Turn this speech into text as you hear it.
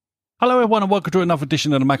Hello everyone and welcome to another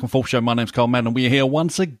edition of the Mac and Forth Show. My name's Carl Mann and we're here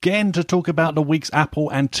once again to talk about the week's Apple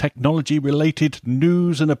and technology related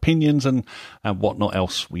news and opinions and whatnot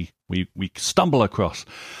else we stumble across.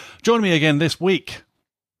 Joining me again this week,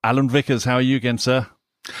 Alan Vickers. How are you again, sir?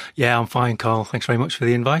 Yeah, I'm fine, Carl. Thanks very much for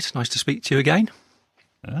the invite. Nice to speak to you again.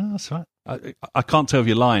 Oh, that's right. I can't tell if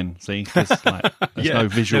you're lying, see? There's no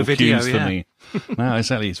visual video, cues for me. No,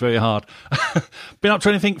 exactly. It's very hard. Been up to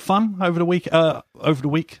anything fun over the week?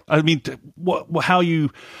 I mean, how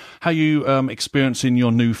you experiencing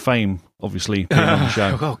your new fame, obviously, being on the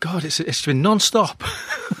show? Oh, God, it's been non-stop.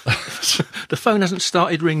 The phone hasn't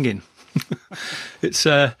started ringing. It's,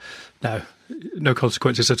 no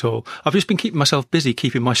consequences at all. I've just been keeping myself busy,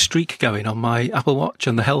 keeping my streak going on my Apple Watch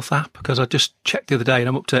and the health app, because I just checked the other day and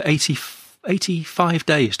I'm up to 85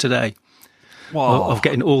 days today of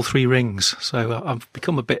getting all 3 rings. So I've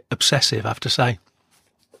become a bit obsessive, I have to say.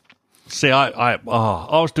 See, I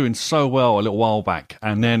was doing so well a little while back,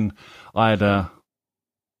 and then I had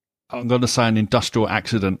I'm going to say an industrial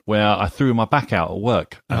accident where I threw my back out at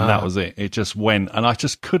work, and that was it. It just went, and I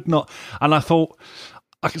just could not. And I thought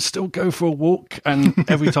I could still go for a walk, and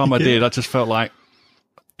every time I did, I just felt like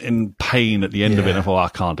in pain at the end of it. And I thought, I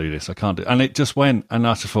can't do this. I can't do it. And it just went, and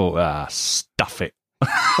I just thought, stuff it.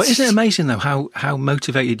 But isn't it amazing, though, how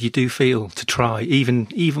motivated you do feel to try,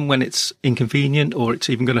 even when it's inconvenient or it's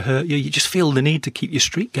even going to hurt you? You just feel the need to keep your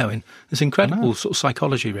streak going. It's incredible sort of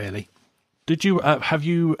psychology, really. Did you have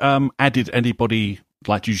you added anybody?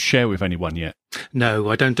 Like, do you share with anyone yet? No,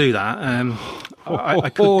 I don't do that. I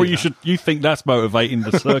could do you that. should. You think that's motivating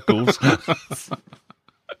the circles?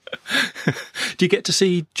 Do you get to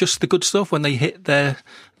see just the good stuff when they hit their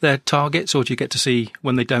targets, or do you get to see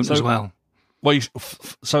when they don't as well? Well,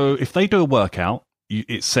 so if they do a workout,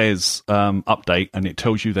 it says update, and it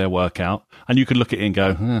tells you their workout, and you can look at it and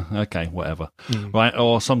go, okay, whatever, right?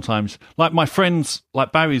 Or sometimes, like my friends,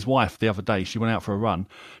 like Barry's wife the other day, she went out for a run.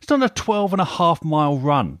 She's done a 12.5 mile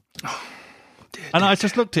run. Oh, dear. I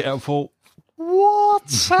just looked at it and thought,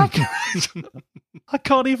 what? I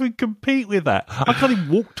can't even compete with that. I can't even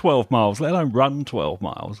walk 12 miles, let alone run 12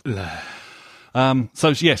 miles. So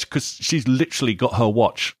yes, because she's literally got her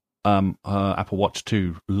watch, her Apple Watch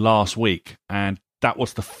 2 last week, and that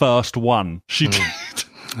was the first one she did.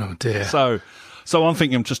 Oh dear. So I'm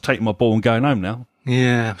thinking I'm just taking my ball and going home now.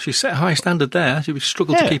 Yeah, she set a high standard there. She would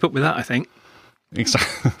struggle to keep up with that, I think.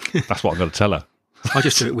 Exactly. That's what I've got to tell her. I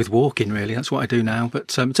just do it with walking, really. That's what I do now.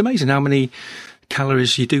 But it's amazing how many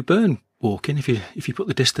calories you do burn walking if you put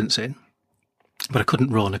the distance in. But I couldn't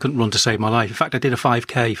run. I couldn't run to save my life. In fact, I did a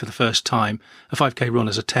 5K for the first time, a 5K run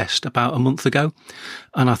as a test about a month ago.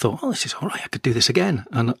 And I thought, this is all right. I could do this again.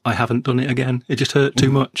 And I haven't done it again. It just hurt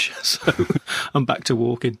too much. So I'm back to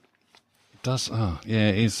walking. It does. Oh, yeah,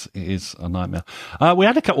 it is a nightmare. We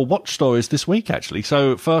had a couple of watch stories this week, actually.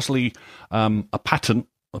 So firstly, a patent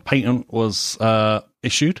was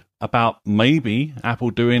issued about maybe Apple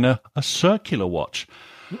doing a circular watch.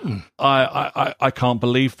 I can't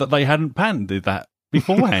believe that they hadn't patented that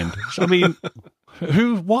beforehand. I mean,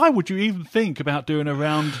 why would you even think about doing a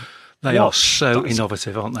round They are so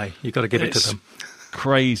innovative, aren't they? You've got to give it to them.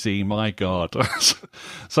 Crazy, my God.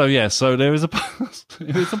 So there is a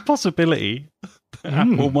possibility that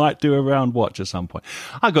Apple might do a round watch at some point.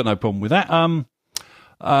 I've got no problem with that.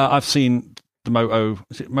 I've seen the Moto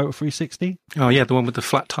 360? Oh, yeah, the one with the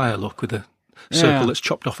flat tyre look with the circle that's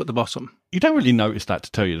chopped off at the bottom. You don't really notice that,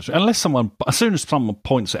 to tell you the truth. Unless as soon as someone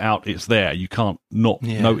points it out, it's there. You can't not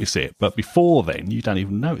notice it. But before then, you don't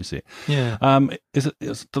even notice it. Yeah. Is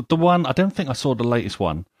the one? I don't think I saw the latest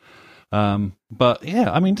one. But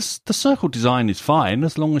yeah, I mean, the circle design is fine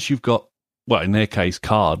as long as you've got, well, in their case,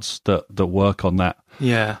 cards that work on that.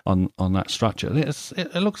 Yeah. On that structure,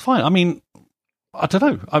 it looks fine. I mean, I don't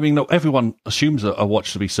know. I mean, everyone assumes a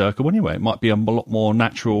watch to be circle anyway. It might be a lot more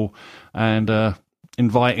natural and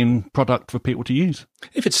inviting product for people to use.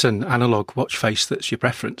 If it's an analog watch face that's your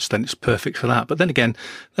preference, then it's perfect for that. But then again,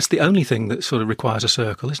 that's the only thing that sort of requires a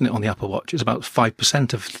circle, isn't it, on the Apple Watch? It's about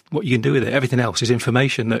 5% of what you can do with it. Everything else is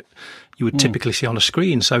information that you would typically see on a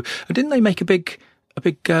screen. So didn't they make a big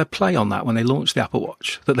play on that when they launched the Apple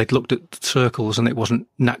Watch, that they'd looked at circles and it wasn't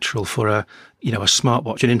natural for a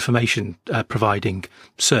smartwatch, an information providing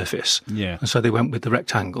surface. Yeah. And so they went with the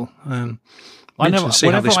rectangle. I never see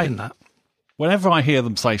how they spin that. Whenever I hear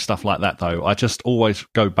them say stuff like that, though, I just always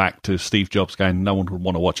go back to Steve Jobs going, "No one would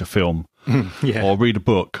want to watch a film or read a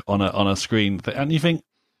book on a screen." And you think,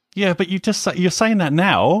 yeah, but you're saying that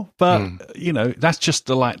now, but that's just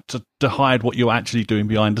to hide what you're actually doing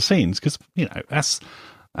behind the scenes, because that's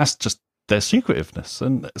just their secretiveness.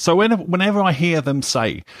 And so whenever I hear them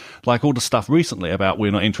say, like all the stuff recently about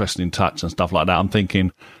we're not interested in touch and stuff like that, I'm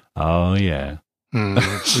thinking, oh yeah.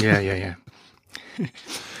 Yeah.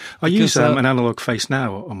 I use an analog face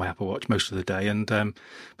now on my Apple Watch most of the day, and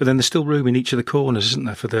but then there's still room in each of the corners, isn't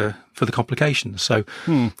there, for the complications? So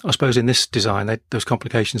I suppose in this design, those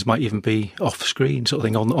complications might even be off screen, sort of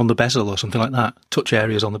thing, on the bezel or something like that. Touch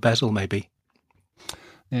areas on the bezel, maybe.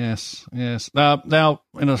 Yes. Now,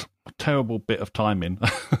 in a terrible bit of timing,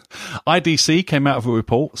 IDC came out of a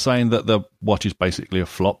report saying that the watch is basically a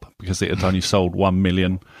flop because it had only sold 1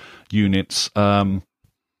 million units.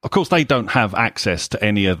 Of course, they don't have access to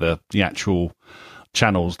any of the actual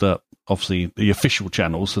channels, that obviously the official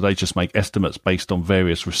channels, so they just make estimates based on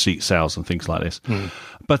various receipt sales and things like this.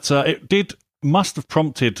 But it must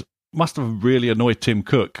have really annoyed Tim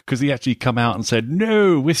Cook, because he actually come out and said,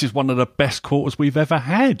 no, this is one of the best quarters we've ever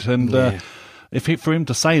had. And for him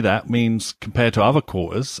to say that means, compared to other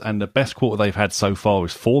quarters, and the best quarter they've had so far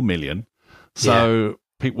is 4 million. So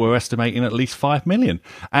people were estimating at least 5 million.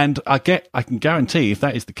 And I can guarantee, if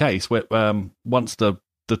that is the case, once the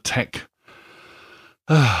tech,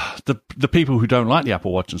 the people who don't like the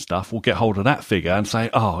Apple Watch and stuff will get hold of that figure and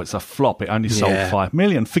say, oh, it's a flop, it only sold 5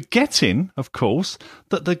 million, forgetting, of course,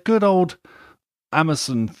 that the good old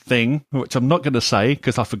Amazon thing, which I'm not going to say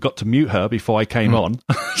because I forgot to mute her before I came on,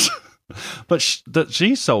 but that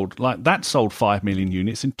she sold 5 million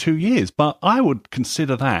units in 2 years. But I would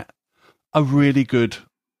consider that a really good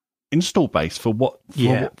install base for what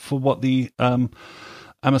the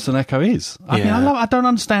Amazon Echo is. I mean, I don't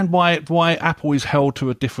understand why Apple is held to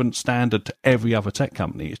a different standard to every other tech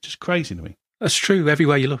company. It's just crazy to me. That's true.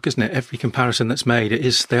 Everywhere you look, isn't it? Every comparison that's made,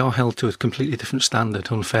 they are held to a completely different standard,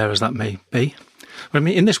 unfair as that may be. But I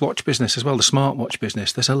mean, in this watch business as well, the smartwatch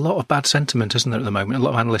business, there's a lot of bad sentiment, isn't there, at the moment? A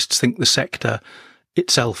lot of analysts think the sector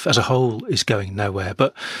itself as a whole is going nowhere.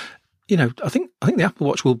 But, I think the Apple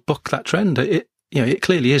Watch will buck that trend. It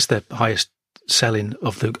clearly is the highest selling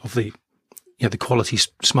of the quality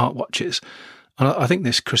smartwatches, and I think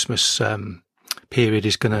this Christmas period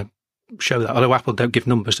is going to show that. Although Apple don't give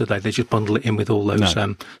numbers, do they? They just bundle it in with all those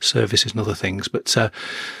services and other things. But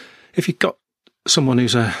if you've got someone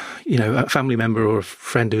who's a family member or a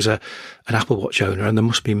friend who's an Apple Watch owner, and there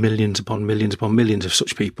must be millions upon millions upon millions of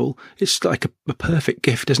such people, it's like a perfect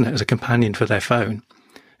gift, isn't it, as a companion for their phone?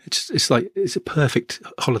 It's a perfect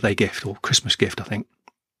holiday gift or Christmas gift, I think.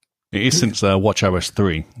 It is since WatchOS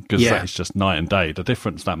 3, because that is just night and day. The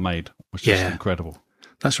difference that made was just incredible.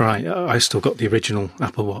 That's right. I still got the original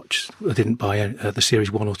Apple Watch. I didn't buy the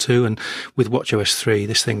Series 1 or 2. And with WatchOS 3,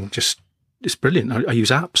 this thing it's brilliant. I use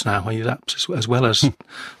apps now. I use apps as well as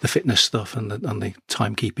the fitness stuff and the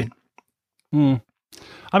timekeeping.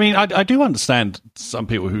 I mean, I do understand some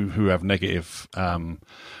people who have negative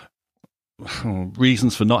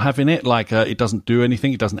reasons for not having it, like it doesn't do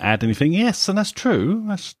anything, it doesn't add anything. Yes, and that's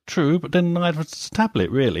true, but then neither was a tablet,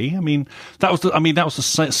 really. I mean, that was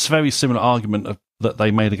a very similar argument that they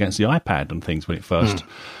made against the iPad and things when it first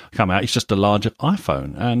came out. It's just a larger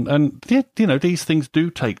iPhone, and these things do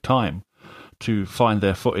take time to find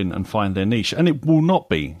their footing and find their niche, and it will not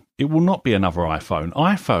be another iPhone.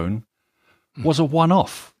 iPhone was a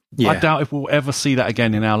one-off. I doubt if we'll ever see that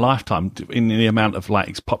again in our lifetime, in the amount of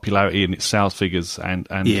its popularity and its sales figures, and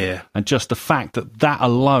just the fact that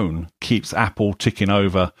alone keeps Apple ticking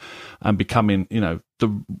over and becoming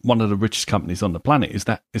one of the richest companies on the planet is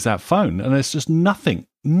that phone. And there's just nothing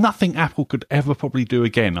Apple could ever probably do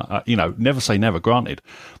again. Never say never, granted,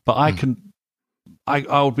 but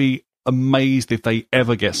I would be amazed if they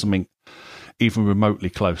ever get something even remotely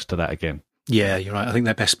close to that again. Yeah, you're right. I think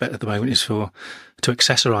their best bet at the moment is to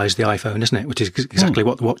accessorize the iPhone, isn't it? Which is exactly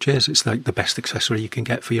what the watch is. It's like the best accessory you can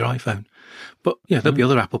get for your iPhone. But there'll be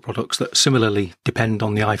other Apple products that similarly depend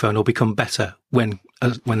on the iPhone or become better when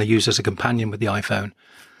they're used as a companion with the iPhone.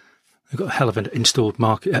 They've got a hell of an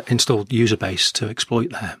installed user base to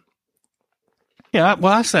exploit there. Yeah,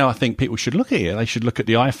 well, I think people should look at it. They should look at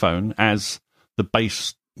the iPhone as the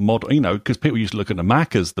base model, because people used to look at the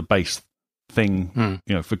Mac as the base thing,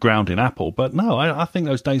 for grounding Apple. But no, I think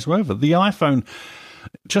those days are over. The iPhone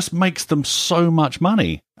just makes them so much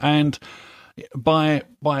money, and by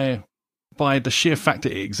the sheer fact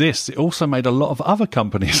that it exists, it also made a lot of other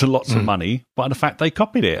companies lots of money by the fact they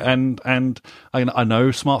copied it. And I know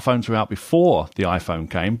smartphones were out before the iPhone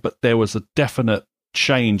came, but there was a definite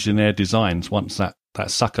change in their designs once that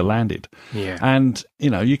sucker landed. Yeah, and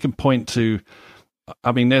you can point to.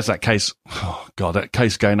 I mean, there's that case. Oh God, that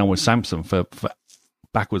case going on with Samsung for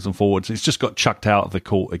backwards and forwards. It's just got chucked out of the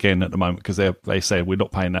court again at the moment because they say we're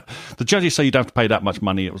not paying that. The judges say you don't have to pay that much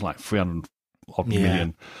money. It was like $300 odd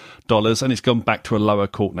million dollars, and it's gone back to a lower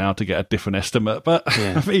court now to get a different estimate. But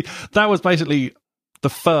I mean, that was basically the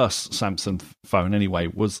first Samsung phone. Anyway,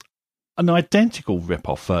 was an identical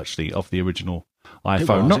rip-off virtually of the original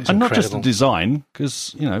iPhone, not just the design,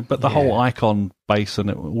 because but the whole icon base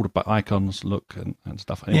and all the icons look and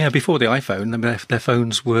stuff. Yeah, before the iPhone, their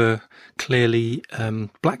phones were clearly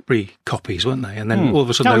BlackBerry copies, weren't they? And then all of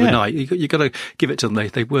a sudden overnight, you got to give it to them.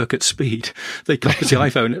 They work at speed. They copy the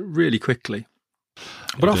iPhone really quickly.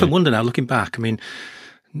 But I often wonder now, looking back, I mean,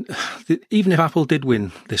 even if Apple did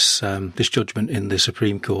win this judgment in the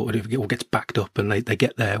Supreme Court, and if it all gets backed up and they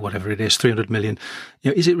get there, whatever it is, 300 million,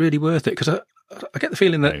 is it really worth it? Because I get the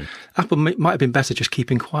feeling that Apple might have been better just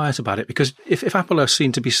keeping quiet about it, because if Apple are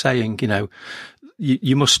seen to be saying,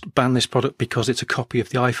 you must ban this product because it's a copy of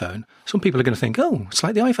the iPhone, some people are going to think, oh, it's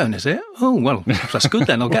like the iPhone, is it? Oh, well, that's good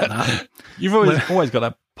then, I'll get that. You've always got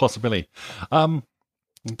that possibility.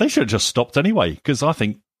 They should have just stopped anyway, because I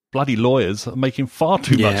think bloody lawyers are making far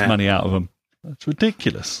too much money out of them. It's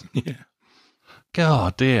ridiculous. Yeah.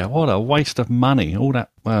 God, dear, what a waste of money. All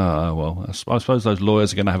that. Well, I suppose those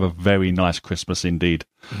lawyers are going to have a very nice Christmas indeed.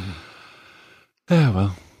 Oh,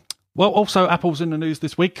 well. Well, also, Apple's in the news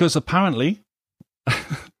this week because apparently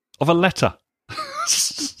of a letter.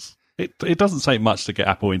 It doesn't say much to get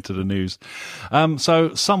Apple into the news.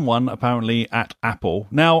 So someone apparently at Apple.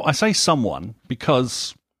 Now, I say someone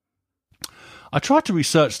because I tried to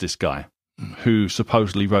research this guy who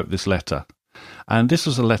supposedly wrote this letter. And this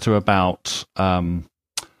was a letter about Apple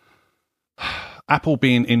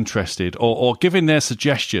being interested or giving their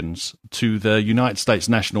suggestions to the United States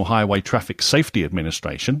National Highway Traffic Safety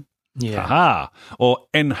Administration, or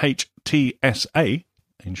NHTSA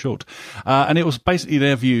in short. And it was basically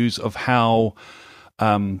their views of how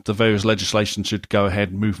the various legislation should go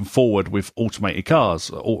ahead moving forward with automated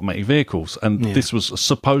cars, automated vehicles. And this was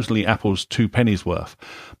supposedly Apple's 2 pennies worth.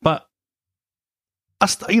 But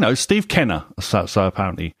Steve Kenner, so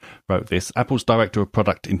apparently wrote this, Apple's Director of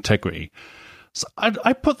Product Integrity. So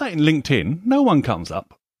I put that in LinkedIn. No one comes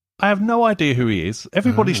up. I have no idea who he is.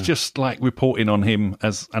 Everybody's just like reporting on him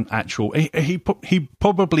as an actual. He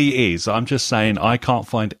probably is. I'm just saying I can't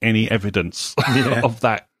find any evidence of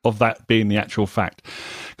that being the actual fact,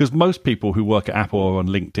 because most people who work at Apple are on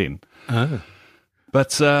LinkedIn. Oh,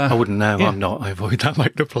 but I wouldn't know. Yeah. I'm not. I avoid that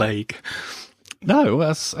like the plague. No,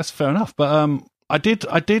 that's fair enough. But I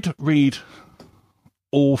did read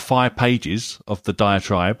all 5 pages of the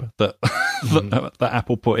diatribe that that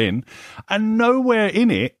Apple put in, and nowhere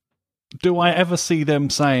in it do I ever see them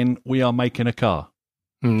saying we are making a car.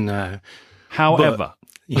 No. However,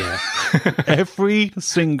 every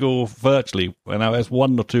single virtually, and there's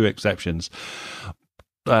 1 or 2 exceptions,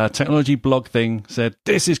 technology blog thing said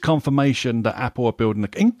this is confirmation that Apple are building,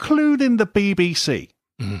 including the BBC,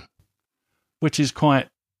 which is quite,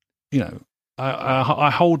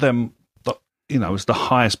 I hold them, as the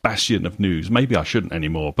highest bastion of news. Maybe I shouldn't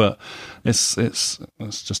anymore, but it's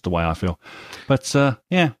just the way I feel. But so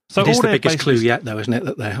it is the biggest clue yet, though, isn't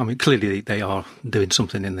it? That clearly they are doing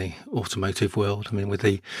something in the automotive world. I mean, with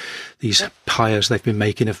these hires they've been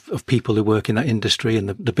making of people who work in that industry, and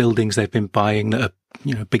the buildings they've been buying that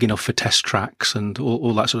are big enough for test tracks, and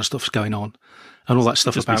all that sort of stuff's going on. And all that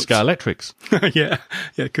stuff just about Sky Electrics. yeah,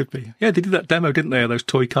 it could be. Yeah, they did that demo, didn't they? Of those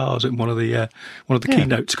toy cars in one of the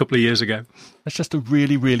keynotes a couple of years ago. That's just a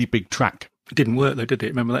really, really big track. It didn't work though, did it?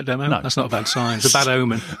 Remember that demo? No. That's not a bad sign. It's a bad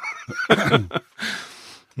omen.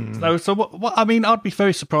 So what? I mean, I'd be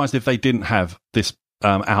very surprised if they didn't have this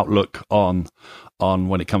outlook on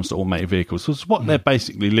when it comes to automated vehicles. Because what they're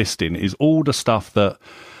basically listing is all the stuff that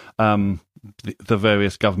the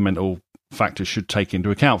various governmental factors should take into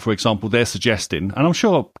account. For example, they're suggesting, and I'm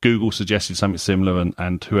sure Google suggested something similar,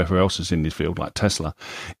 and whoever else is in this field, like Tesla,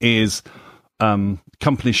 is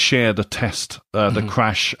companies share the the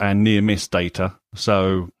crash and near miss data,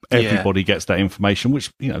 so everybody gets that information,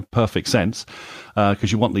 which perfect sense,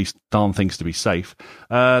 because you want these darn things to be safe.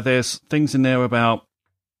 There's things in there about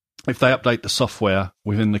if they update the software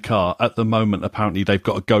within the car. At the moment, apparently they've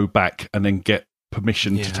got to go back and then get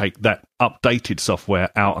permission to take that updated software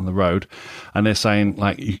out on the road, and they're saying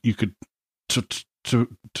like you could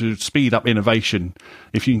to speed up innovation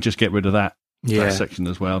if you can just get rid of that section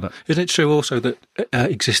as well. Isn't it true also that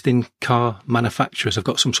existing car manufacturers have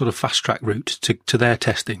got some sort of fast track route to their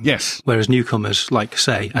testing? Yes. Whereas newcomers like,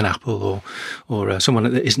 say, an Apple or someone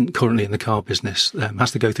that isn't currently in the car business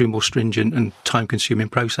has to go through a more stringent and time consuming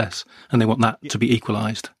process, and they want that to be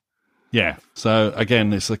equalised. Yeah. So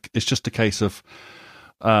again, it's just a case of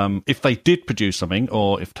if they did produce something,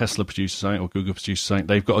 or if Tesla produces something, or Google produces something,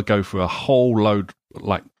 they've got to go through a whole load,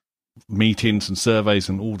 like meetings and surveys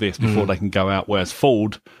and all this before they can go out, whereas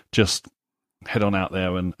Ford just head on out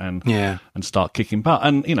there and start kicking butt.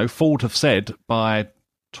 And, Ford have said by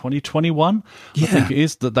 2021, I think it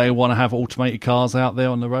is, that they want to have automated cars out there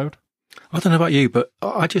on the road. I don't know about you, but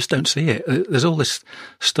I just don't see it. There's all this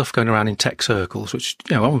stuff going around in tech circles, which,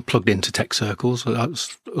 I'm plugged into tech circles.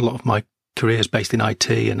 That's a lot of my career is based in IT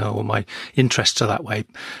and all my interests are that way.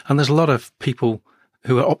 And there's a lot of people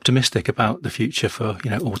who are optimistic about the future for,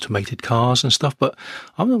 automated cars and stuff. But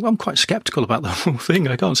I'm quite skeptical about the whole thing.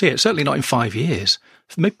 I can't see it. Certainly not in 5 years,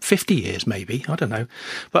 maybe 50 years, maybe. I don't know.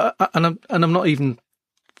 But, and I'm not even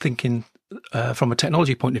thinking from a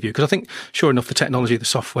technology point of view, because I think, sure enough, the technology, the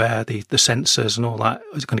software, the sensors and all that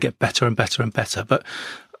is going to get better and better and better. But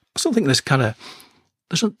I still think there's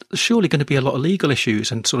surely going to be a lot of legal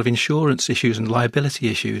issues and sort of insurance issues and liability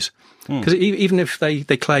issues. Because even if they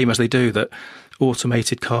claim, as they do, that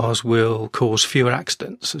automated cars will cause fewer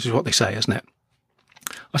accidents, which is what they say, isn't it?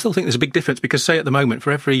 I still think there's a big difference, because, say, at the moment,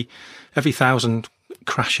 for every 1,000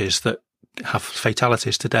 crashes that have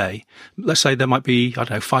fatalities today, let's say there might be,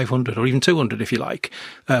 500 or even 200, if you like,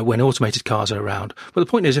 when automated cars are around. But the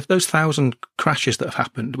point is, if those 1,000 crashes that have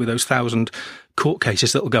happened, with those 1,000 court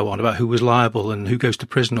cases that will go on about who was liable and who goes to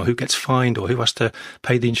prison or who gets fined or who has to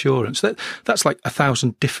pay the insurance, that's like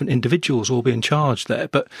 1,000 different individuals all being charged there.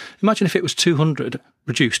 But imagine if it was 200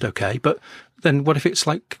 reduced, okay, but then what if it's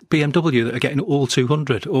like BMW that are getting all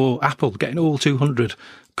 200, or Apple getting all 200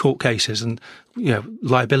 court cases and,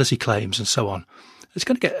 liability claims and so on? It's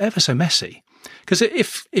going to get ever so messy. Because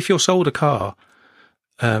if you're sold a car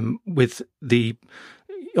with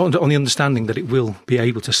on the understanding that it will be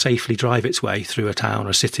able to safely drive its way through a town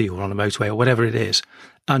or a city or on a motorway or whatever it is,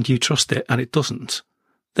 and you trust it and it doesn't,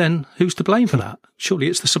 then who's to blame for that? Surely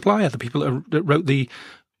it's the supplier, the people that wrote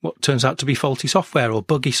what turns out to be faulty software or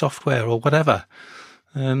buggy software or whatever.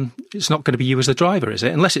 It's not going to be you as the driver, is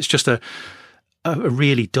it? Unless it's just a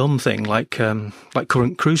really dumb thing like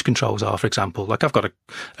current cruise controls are, for example. Like, I've got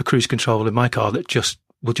a cruise control in my car that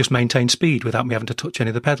will just maintain speed without me having to touch any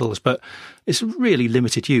of the pedals, but it's really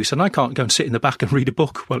limited use, and I can't go and sit in the back and read a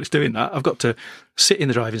book while it's doing that. I've got to sit in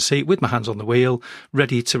the driving seat with my hands on the wheel,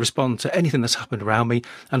 ready to respond to anything that's happened around me,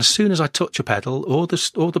 and as soon as I touch a pedal or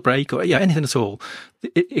the brake or anything at all,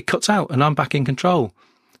 it cuts out and I'm back in control.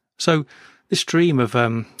 So this dream of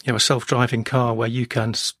a self-driving car where you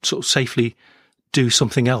can sort of safely do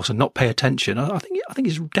something else and not pay attention, I think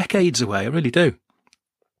it's decades away. I really do.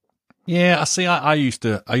 Yeah, I see. I used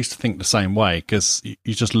to think the same way, because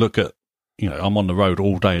you just look at, I'm on the road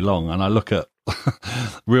all day long, and I look at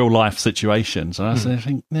real life situations, and I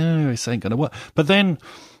think, no, this ain't going to work. But then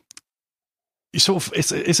you sort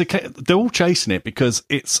of, they're all chasing it because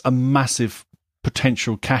it's a massive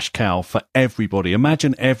potential cash cow for everybody.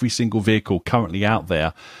 Imagine every single vehicle currently out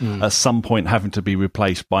there at some point having to be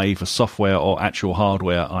replaced by either software or actual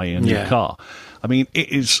hardware, i.e. a new car. I mean,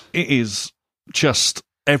 it is just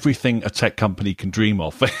everything a tech company can dream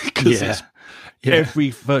of, because it's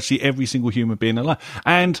virtually every single human being alive.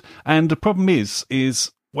 And the problem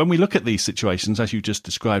is when we look at these situations, as you just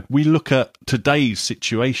described, we look at today's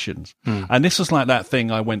situations. And this was like that thing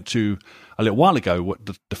I went to a little while ago, what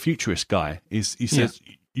the futurist guy he says,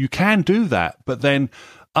 you can do that, but then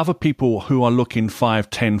other people who are looking 5,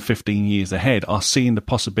 10, 15 years ahead are seeing the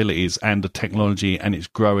possibilities and the technology, and it's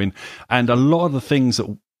growing. And a lot of the things that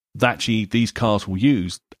actually these cars will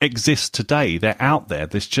use exist today. They're out there.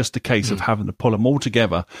 There's just a case of having to pull them all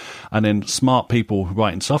together, and then smart people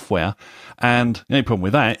writing software. And the only problem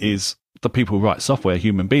with that is the people who write software are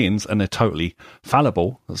human beings, and they're totally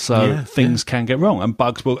fallible. So things can get wrong, and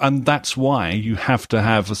bugs will. And that's why you have to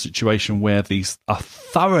have a situation where these are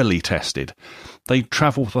thoroughly tested. They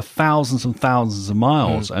travel for thousands and thousands of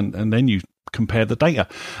miles, and then you compare the data.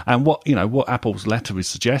 And what Apple's letter is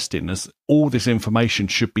suggesting is all this information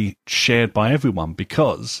should be shared by everyone,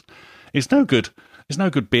 because it's no good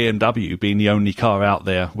BMW being the only car out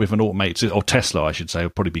there with an automated, or Tesla I should say,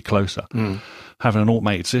 would probably be closer, having an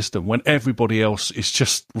automated system when everybody else is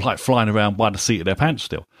just like flying around by the seat of their pants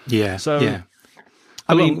still.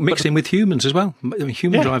 Mixing with humans as well. I mean,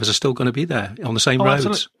 human drivers are still going to be there on the same roads.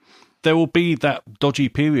 Absolutely. There will be that dodgy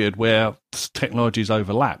period where technologies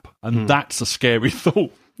overlap, and that's a scary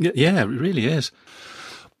thought. Yeah, it really is.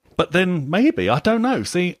 But then maybe, I don't know.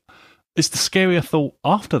 See, it's the scarier thought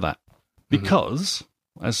after that, because,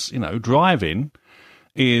 as you know, driving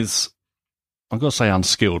is, I'm going to say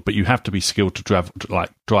unskilled, but you have to be skilled to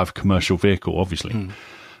drive a commercial vehicle, obviously,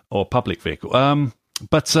 or a public vehicle.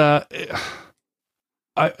 But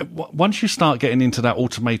once you start getting into that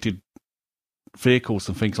automated vehicles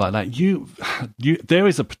and things like that, there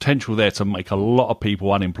is a potential there to make a lot of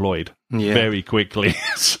people unemployed very quickly.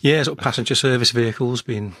 Yeah, sort of passenger service vehicles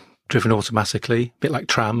being driven automatically, a bit like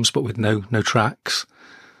trams, but with no tracks.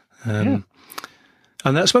 And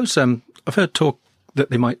I suppose I've heard talk that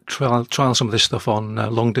they might trial some of this stuff on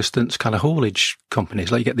long distance kind of haulage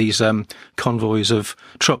companies. Like you get these convoys of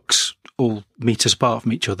trucks all meters apart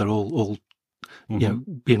from each other, all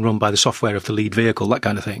being run by the software of the lead vehicle, that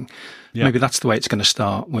kind of thing. Yeah. Maybe that's the way it's going to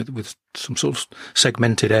start, with some sort of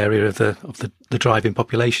segmented area of the driving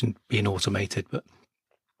population being automated. But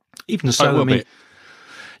even so, I mean,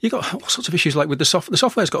 you got all sorts of issues like with the software. The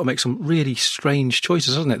software's got to make some really strange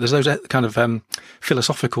choices, hasn't it? There's those kind of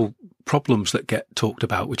philosophical problems that get talked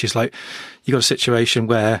about, which is like you got a situation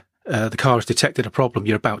where the car has detected a problem,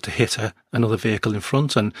 you're about to hit another vehicle in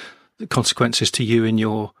front, and the consequences to you and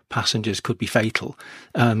your passengers could be fatal.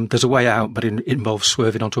 There's a way out, but it involves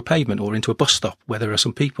swerving onto a pavement or into a bus stop where there are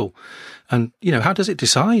some people. And how does it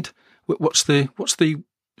decide? What's the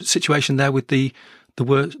situation there with the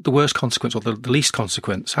worst consequence or the least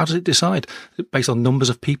consequence? How does it decide? Is it based on numbers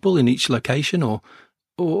of people in each location or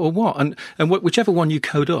what? And whichever one you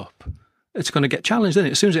code up, it's going to get challenged, isn't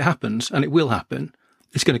it? As soon as it happens, and it will happen,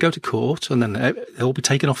 it's going to go to court, and then they'll be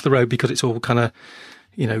taken off the road because it's all kind of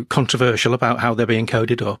controversial about how they're being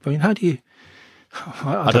coded up. I mean, how do you?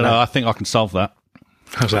 I don't know. I think I can solve that.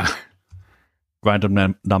 How's that?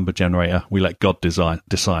 Random number generator. We let God decide.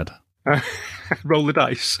 Roll the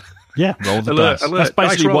dice. Yeah, roll the dice. That's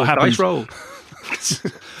basically what happens. Dice roll.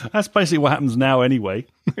 That's basically what happens now, anyway.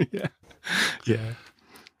 Yeah.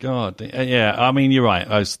 God, yeah. I mean, you're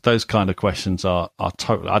right. Those kind of questions are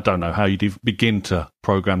totally. I don't know how you'd begin to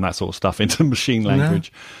program that sort of stuff into machine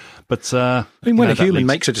language. No. But I mean, when a human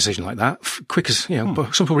makes a decision like that, quick as some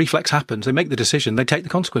sort of reflex happens, they make the decision, they take the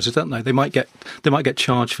consequences, don't they? They might get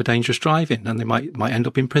charged for dangerous driving, and they might end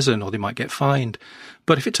up in prison, or they might get fined.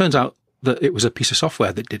 But if it turns out that it was a piece of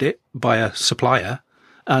software that did it by a supplier,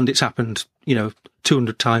 and it's happened,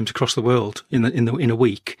 200 times across the world in a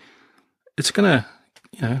week, it's going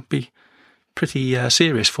to, be pretty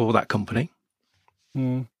serious for that company.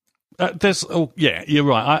 Mm. You're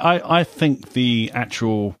right. I think the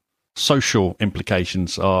actual social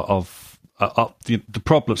implications of the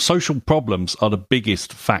problem. Social problems are the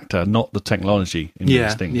biggest factor, not the technology in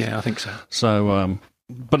these things. Yeah, I think so. So,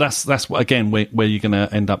 but that's again where you're going to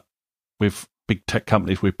end up with big tech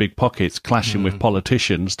companies with big pockets clashing with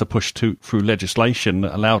politicians to push through legislation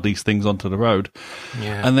that allow these things onto the road,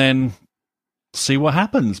 and then see what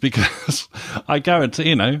happens. Because I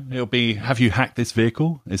guarantee, it'll be: have you hacked this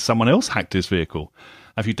vehicle? Has someone else hacked this vehicle?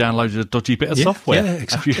 Have you downloaded a dodgy bit of software? Yeah,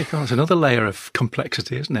 exactly. It's another layer of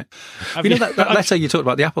complexity, isn't it? That letter you talked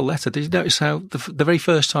about, the Apple letter, did you notice how the very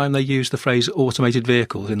first time they used the phrase automated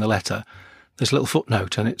vehicles in the letter, there's a little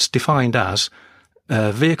footnote, and it's defined as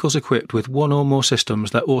vehicles equipped with one or more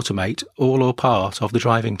systems that automate all or part of the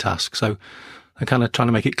driving task. So they're kind of trying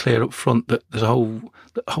to make it clear up front that there's a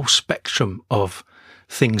whole spectrum of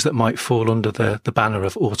things that might fall under the banner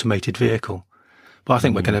of automated vehicle. But I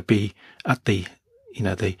think we're going to be at the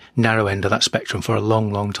narrow end of that spectrum for a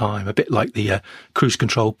long, long time. A bit like the cruise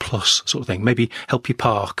control plus sort of thing. Maybe help you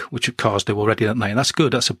park, which cars do already, don't they? And that's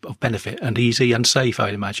good. That's a benefit, and easy and safe,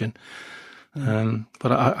 I'd imagine.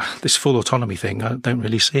 But this full autonomy thing, I don't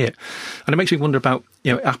really see it. And it makes me wonder about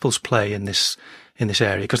Apple's play in this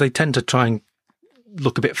area, because they tend to try and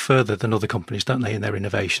look a bit further than other companies, don't they, in their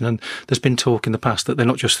innovation? And there's been talk in the past that they're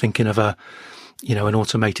not just thinking of an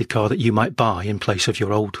automated car that you might buy in place of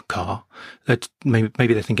your old car. That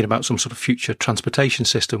maybe they're thinking about some sort of future transportation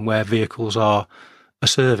system where vehicles are a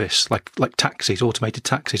service, like taxis, automated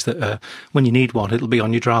taxis, that when you need one, it'll be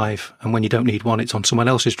on your drive, and when you don't need one, it's on someone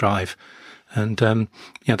else's drive. And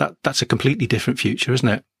that's a completely different future, isn't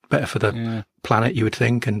it? Better for the planet, you would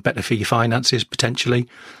think, and better for your finances potentially.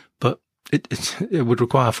 But it would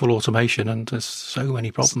require full automation, and there's so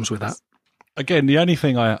many problems with that. Again, the only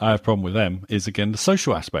thing I have a problem with them is, again, the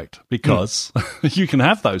social aspect, because you can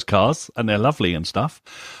have those cars and they're lovely and stuff,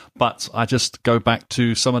 but I just go back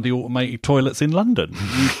to some of the automated toilets in London.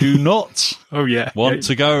 You do not want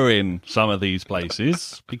to go in some of these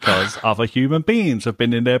places because other human beings have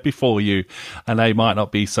been in there before you, and they might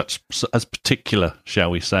not be as particular,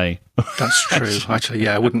 shall we say. That's true. Actually,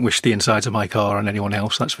 I wouldn't wish the insides of my car on anyone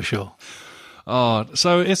else, that's for sure. Oh,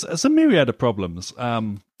 so it's a myriad of problems.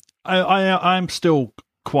 I'm still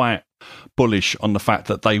quite bullish on the fact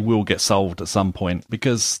that they will get solved at some point,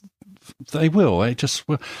 because they will. They just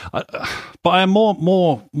will. But I am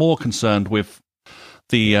more concerned with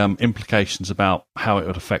the implications about how it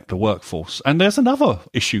would affect the workforce. And there's another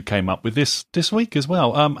issue came up with this week as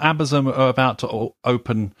well. Amazon are about to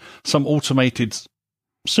open some automated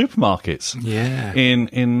supermarkets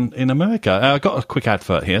in America. I got a quick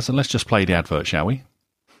advert here, so let's just play the advert, shall we?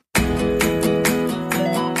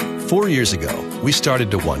 4 years ago, we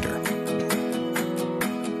started to wonder,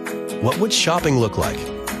 what would shopping look like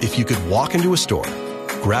if you could walk into a store,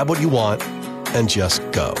 grab what you want, and just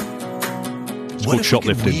go? What if we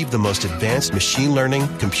could weave the most advanced machine learning,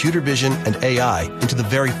 computer vision, and AI into the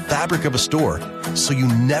very fabric of a store so you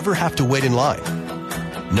never have to wait in line?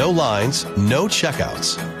 No lines, no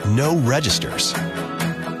checkouts, no registers.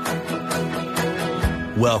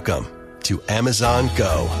 Welcome to Amazon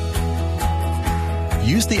Go.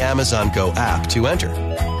 Use the Amazon Go app to enter.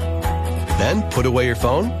 Then put away your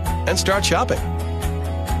phone and start shopping.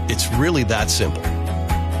 It's really that simple.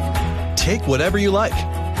 Take whatever you like.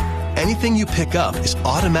 Anything you pick up is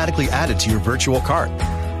automatically added to your virtual cart.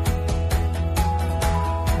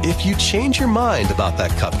 If you change your mind about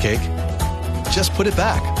that cupcake, just put it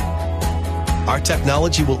back. Our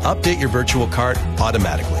technology will update your virtual cart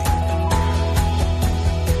automatically.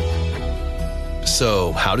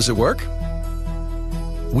 So, how does it work?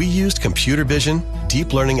 We used computer vision,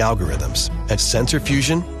 deep learning algorithms, and sensor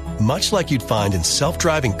fusion, much like you'd find in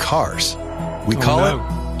self-driving cars. We call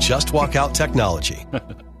it Just Walk Out technology.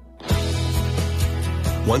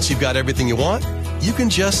 Once you've got everything you want, you can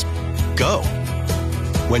just go.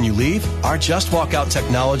 When you leave, our Just Walk Out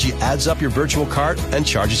technology adds up your virtual cart and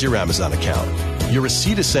charges your Amazon account. Your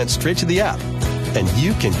receipt is sent straight to the app, and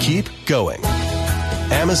you can keep going.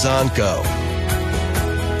 Amazon Go.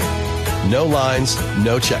 No lines,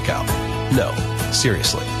 no checkout. No,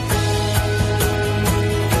 seriously.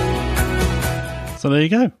 So there you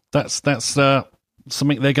go. That's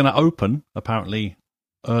something they're going to open, apparently,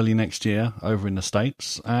 early next year over in the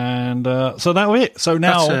States. And so that was it. So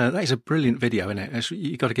now... that is a brilliant video, isn't it?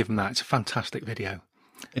 You've got to give them that. It's a fantastic video.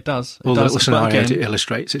 It does. All the little scenarios it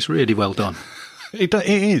illustrates. It's really well done. It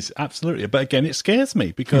is, absolutely. But again, it scares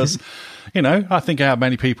me because, I think how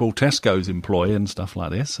many people Tesco's employ and stuff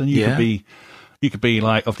like this. And you could be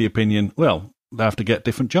like of the opinion, well, they have to get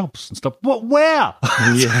different jobs and stuff. What? Where?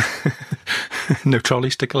 Yeah. No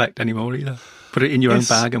trolleys to collect anymore either. Put it in your own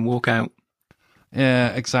bag and walk out. Yeah,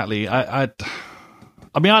 exactly. I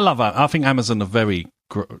mean, I love it. I think Amazon are very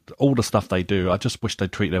all the stuff they do. I just wish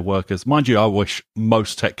they'd treat their workers. Mind you, I wish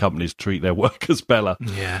most tech companies treat their workers better.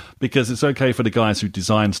 Yeah, because it's okay for the guys who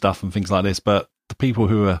design stuff and things like this, but the people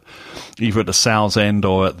who are either at the sales end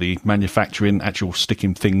or at the manufacturing, actual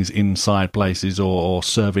sticking things inside places or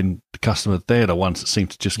serving the customer, they're the ones that seem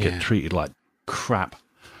to just get treated like crap.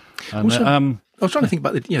 And, also, I was trying to think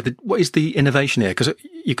about what is the innovation here? Because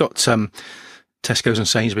you've got Tesco's and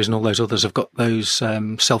Sainsbury's and all those others have got those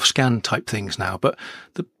self-scan type things now. But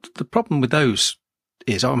the problem with those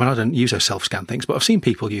is, I mean, I don't use those self-scan things, but I've seen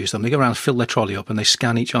people use them. They go around, fill their trolley up, and they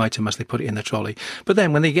scan each item as they put it in the trolley. But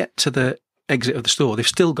then when they get to the exit of the store, they've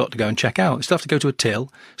still got to go and check out. They still have to go to a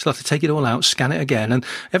till, still have to take it all out, scan it again. And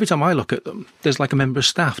every time I look at them, there's like a member of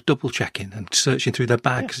staff double checking and searching through their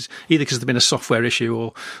bags, either because there's been a software issue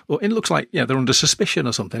or it looks like they're under suspicion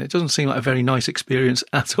or something. It doesn't seem like a very nice experience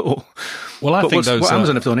at all. Well, I think what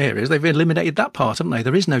Amazon have done here is they've eliminated that part, haven't they?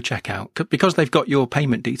 There is no checkout because they've got your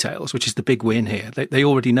payment details, which is the big win here. They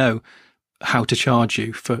already know how to charge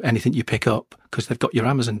you for anything you pick up because they've got your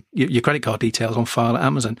Amazon, your credit card details on file at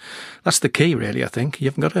Amazon. That's the key, really, I think. You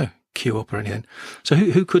haven't got to queue up or anything. So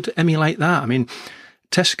who could emulate that? I mean,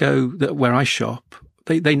 Tesco, where I shop,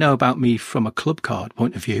 they know about me from a club card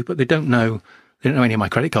point of view, but they don't know any of my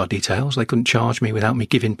credit card details. They couldn't charge me without me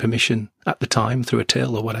giving permission at the time through a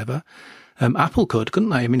till or whatever. Apple couldn't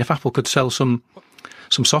they? I mean, if Apple could sell some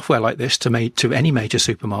software like this to any major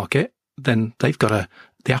supermarket, then they've got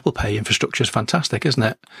the Apple Pay infrastructure is fantastic, isn't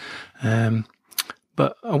it?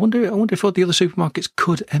 But I wonder if all the other supermarkets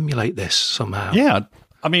could emulate this somehow. Yeah,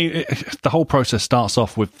 I mean, the whole process starts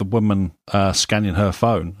off with the woman scanning her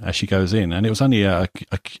phone as she goes in, and it was only a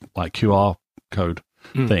like QR code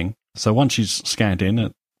thing. So once she's scanned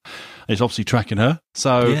in, it's obviously tracking her.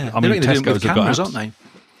 So yeah. I mean, Tesco's have cameras, aren't they?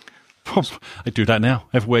 They do that now.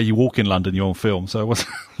 Everywhere you walk in London, you're on film. So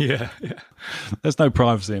yeah. There's no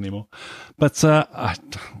privacy anymore. But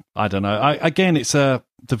I don't know. Again, it's the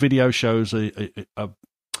video shows a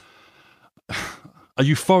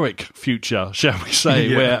euphoric future, shall we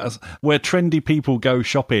say, where trendy people go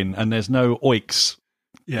shopping and there's no oiks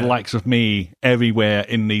the likes of me everywhere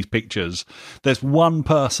in these pictures. There's one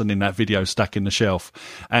person in that video stuck in the shelf,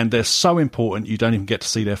 and they're so important you don't even get to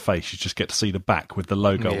see their face. You just get to see the back with the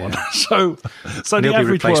logo on. So and the he'll be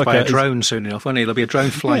average replaced by a worker drone soon enough, won't he? There'll be a drone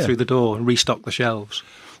fly through the door and restock the shelves.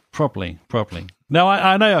 Probably. Now,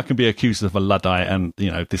 I know I can be accused of a Luddite, and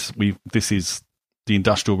this is the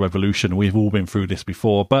Industrial Revolution. We've all been through this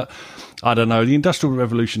before, but I don't know. The Industrial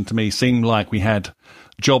Revolution to me seemed like we had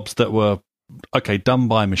jobs that were done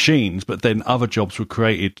by machines, but then other jobs were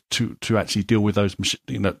created to actually deal with those,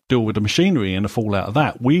 deal with the machinery and the fallout of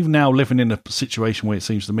that. We've now living in a situation where it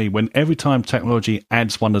seems to me when every time technology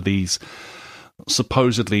adds one of these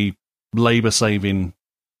supposedly labor-saving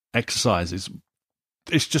exercises,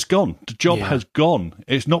 it's just gone. The job has gone.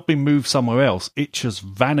 It's not been moved somewhere else. It just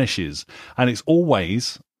vanishes, and it's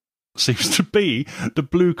always seems to be the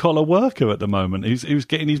blue-collar worker at the moment who's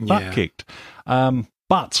getting his butt kicked.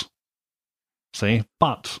 But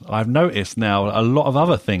I've noticed now a lot of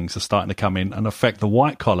other things are starting to come in and affect the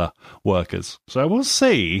white-collar workers. So we'll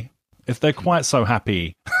see if they're quite so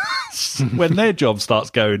happy when their job starts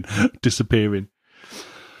disappearing.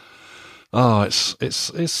 Oh, it's.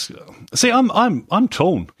 See, I'm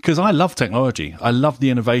torn because I love technology. I love the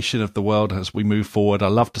innovation of the world as we move forward. I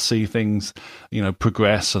love to see things,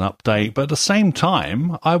 progress and update. But at the same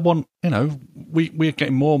time, I want, we're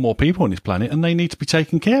getting more and more people on this planet, and they need to be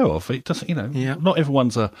taken care of. It doesn't, not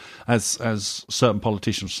everyone's as certain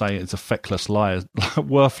politicians say, it's a feckless liar,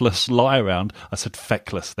 worthless lie around. I said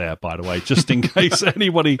feckless there, by the way, just in case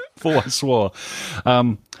anybody thought I swore.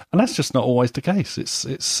 And that's just not always the case.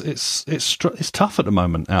 It's tough at the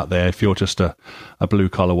moment out there if you're just a blue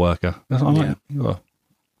collar worker. You'll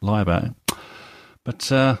lie about it. But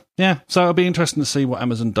so it'll be interesting to see what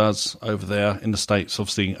Amazon does over there in the States.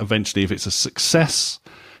 Obviously, eventually, if it's a success,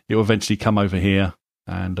 it will eventually come over here,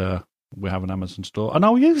 and we'll have an Amazon store, and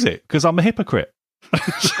I'll use it because I'm a hypocrite.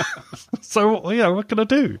 So what can I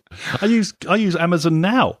do? I use Amazon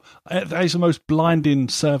now. That is the most blinding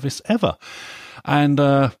service ever. And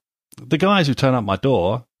the guys who turn up my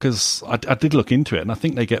door, because I did look into it, and I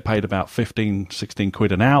think they get paid about 15, 16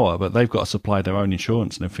 quid an hour, but they've got to supply their own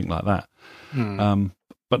insurance and everything like that.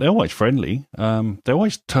 But they're always friendly. They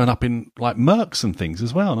always turn up in like Mercs and things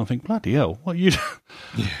as well. And I think, bloody hell, what you?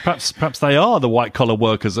 Perhaps they are the white collar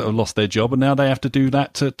workers that have lost their job, and now they have to do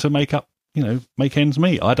that to make up, make ends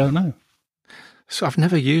meet. I don't know. So I've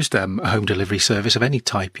never used a home delivery service of any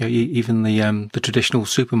type. Even the traditional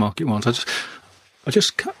supermarket ones.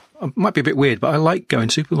 It might be a bit weird, but I like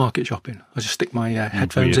going supermarket shopping. I just stick my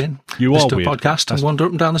headphones in, listen to a podcast, and wander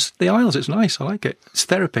up and down the aisles. It's nice. I like it. It's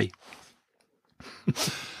therapy.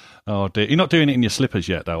 Oh dear! You're not doing it in your slippers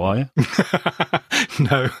yet, though, are you?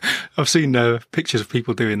 No, I've seen pictures of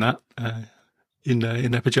people doing that in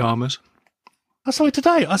their pajamas. I saw it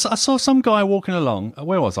today. I saw some guy walking along.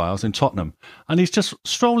 Where was I? I was in Tottenham, and he's just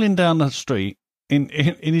strolling down the street in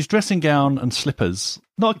his dressing gown and slippers.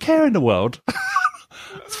 Not a care in the world.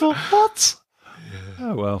 For what?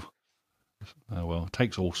 Yeah. Oh well. It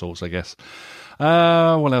takes all sorts, I guess.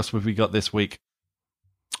 What else have we got this week?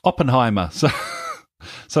 Oppenheimer.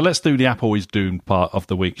 So let's do the Apple is doomed part of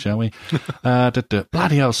the week, shall we?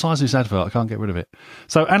 Bloody hell, size of this advert, I can't get rid of it.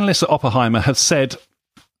 So analysts at Oppenheimer have said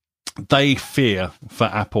they fear for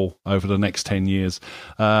Apple over the next 10 years.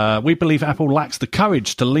 We believe Apple lacks the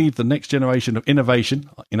courage to lead the next generation of innovation,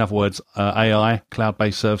 in other words, AI,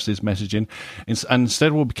 cloud-based services, messaging, and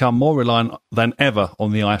instead will become more reliant than ever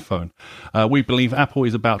on the iPhone. We believe Apple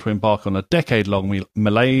is about to embark on a decade-long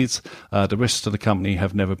malaise. The risks to the company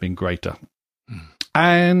have never been greater.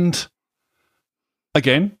 And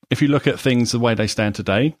again, if you look at things the way they stand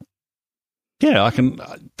today, I can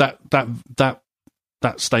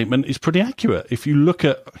that statement is pretty accurate. If you look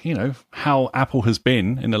at, how Apple has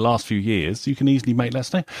been in the last few years, you can easily make that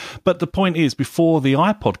statement. But the point is, before the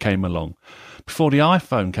iPod came along, before the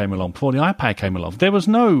iPhone came along, before the iPad came along, there was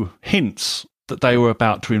no hints that they were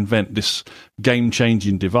about to invent this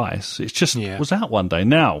game-changing device. It just was out one day.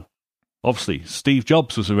 Now, obviously, Steve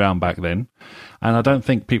Jobs was around back then, and I don't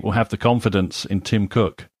think people have the confidence in Tim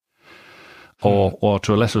Cook or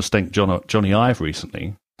to a lesser extent Johnny Ive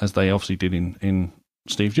recently, as they obviously did in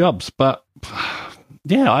Steve Jobs. But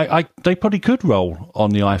they probably could roll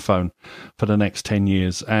on the iPhone for the next 10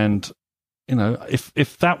 years. And,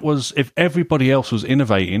 if everybody else was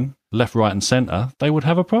innovating left, right and centre, they would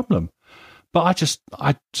have a problem. But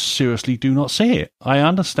I seriously do not see it. I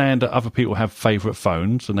understand that other people have favourite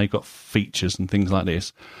phones and they've got features and things like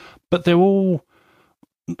this, but they're all,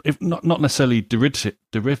 if not necessarily derivative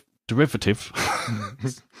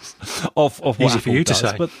of what Easy Apple for you does, to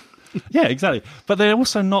say. But yeah, exactly. But they're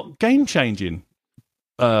also not game changing.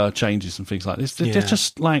 changes and things like this. They're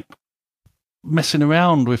just like messing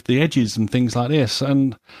around with the edges and things like this.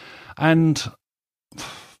 And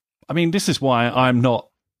I mean, this is why I'm not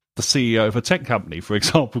the CEO of a tech company, for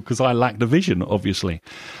example, because I lack the vision, obviously.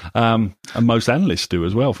 And most analysts do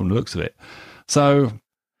as well, from the looks of it. So,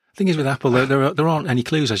 the thing is with Apple, there aren't any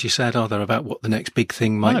clues, as you said, are there, about what the next big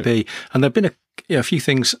thing might be? And there have been a few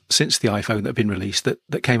things since the iPhone that have been released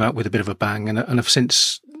that came out with a bit of a bang and have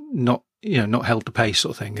since not held the pace,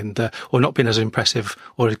 sort of thing, and or not been as impressive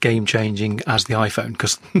or as game changing as the iPhone,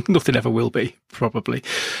 because nothing ever will be, probably.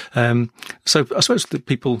 So I suppose the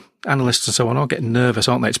people, analysts and so on, are getting nervous,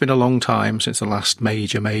 aren't they? It's been a long time since the last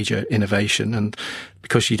major innovation, and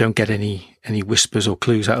because you don't get any whispers or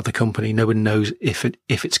clues out of the company, no one knows if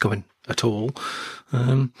it's coming at all.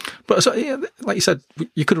 But so, like you said,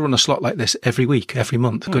 you could run a slot like this every week, every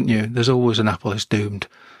month, couldn't you? There's always an Apple is doomed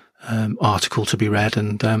article to be read,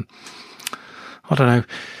 and I don't know.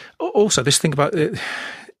 Also, this thing about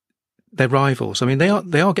their rivals. I mean, they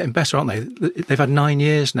are getting better, aren't they? They've had 9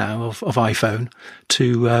 years now of iPhone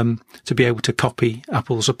to be able to copy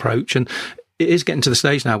Apple's approach, and it is getting to the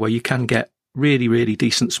stage now where you can get really, really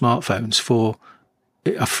decent smartphones for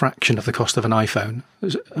a fraction of the cost of an iPhone.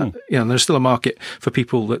 There's still a market for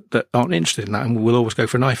people that aren't interested in that, and will always go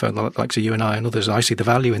for an iPhone, like you and I and others. I see the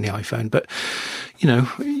value in the iPhone, but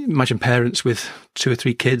imagine parents with 2 or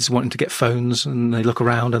 3 kids wanting to get phones, and they look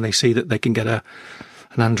around and they see that they can get an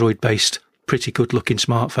Android-based, pretty good-looking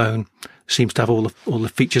smartphone. Seems to have all the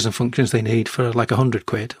features and functions they need for like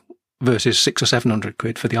 £100 versus 600 or 700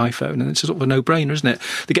 quid for the iPhone, and it's sort of a no-brainer, isn't it?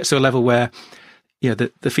 It gets to a level where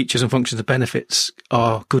the features and functions and benefits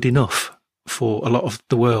are good enough for a lot of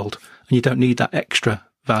the world, and you don't need that extra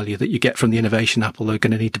value that you get from the innovation Apple are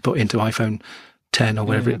going to need to put into iPhone 10 or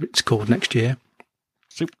whatever it's called next year.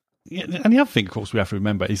 So, and the other thing, of course, we have to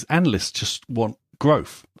remember is analysts just want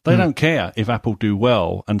growth. They don't care if Apple do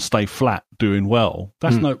well and stay flat doing well.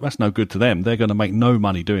 That's no good to them. They're going to make no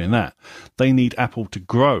money doing that. They need Apple to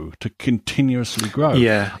grow, to continuously grow.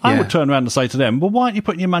 I would turn around and say to them, well, why aren't you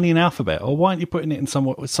putting your money in Alphabet, or why aren't you putting it in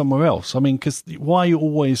somewhere else? I mean, because why are you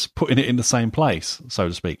always putting it in the same place, so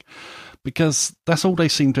to speak? Because that's all they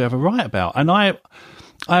seem to have a right about. And I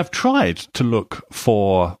have tried to look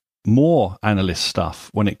for more analyst stuff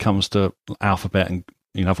when it comes to Alphabet and,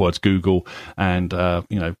 in other words, Google and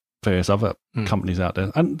various other companies out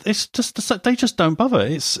there, and it's just they just don't bother.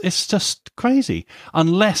 It's just crazy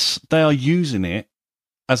unless they are using it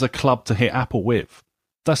as a club to hit Apple with.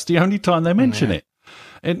 That's the only time they mention it,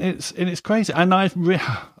 and it's crazy. And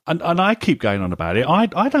I keep going on about it.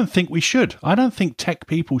 I don't think we should. I don't think tech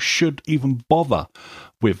people should even bother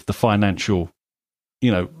with the financial,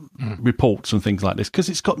 reports and things like this, because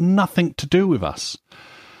it's got nothing to do with us.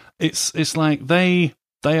 It's like they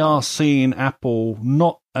are seeing Apple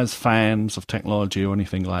not as fans of technology or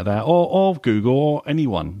anything like that, or Google or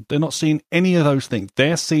anyone. They're not seeing any of those things.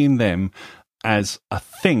 They're seeing them as a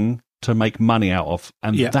thing to make money out of,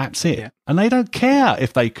 and that's it. Yeah. And they don't care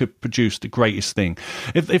if they could produce the greatest thing.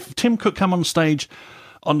 If Tim Cook come on stage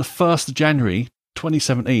on the 1st of January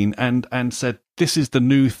 2017 and said, this is the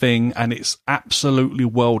new thing and it's absolutely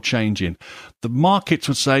world changing, the markets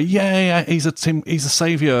would say, he's a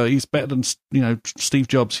savior, he's better than Steve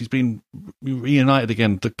Jobs, he's been reunited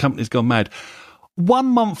again, the company's gone mad. 1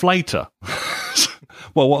 month later,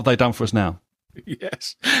 well, what have they done for us now?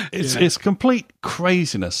 Yes, it's complete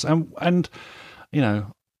craziness. And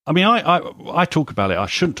I mean, I talk about it. I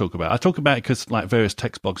shouldn't talk about it. I talk about it because like various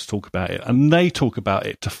text blogs talk about it, and they talk about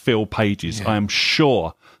it to fill pages. Yeah. I am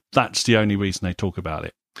sure that's the only reason they talk about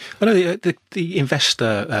it. I know the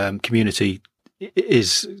investor community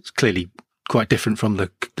is clearly quite different from the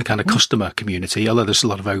kind of customer community, although there's a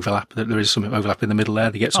lot of overlap. There is some overlap in the middle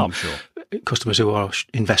there. They get some customers who are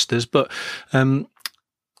investors, but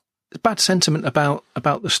bad sentiment about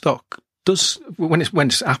the stock does, when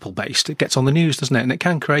it's Apple based, it gets on the news, doesn't it? And it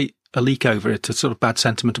can create a leak over it to sort of bad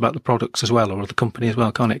sentiment about the products as well, or the company as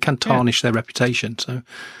well, can't it? It can tarnish their reputation. So,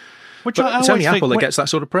 it's only Apple that gets that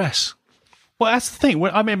sort of press. Well, that's the thing.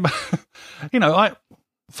 I mean,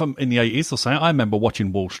 from in the 80s or so, I remember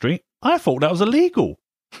watching Wall Street. I thought that was illegal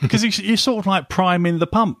because you're sort of like priming the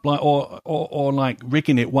pump, like or like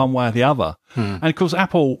rigging it one way or the other. And of course,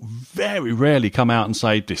 Apple very rarely come out and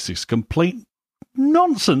say this is complete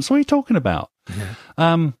nonsense. What are you talking about?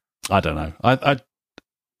 Yeah. I don't know.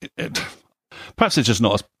 Perhaps it's just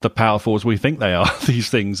not as powerful as we think they are, these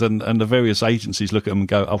things, and the various agencies look at them and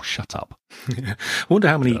go, oh, shut up. Yeah. I wonder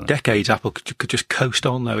how many decades Apple could just coast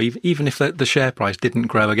on, though, even if the share price didn't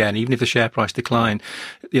grow again, even if the share price declined.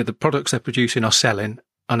 The products they're producing are selling,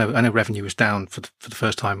 I know revenue was down for the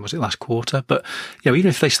first time, was it last quarter? But, even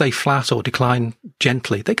if they stay flat or decline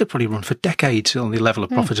gently, they could probably run for decades on the level of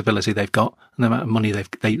profitability they've got and the amount of money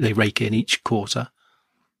they rake in each quarter.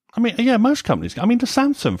 I mean, yeah, most companies. I mean, the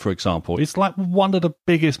Samsung, for example, is like one of the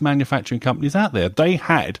biggest manufacturing companies out there. They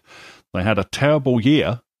had a terrible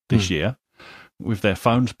year this year with their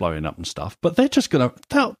phones blowing up and stuff, but they're just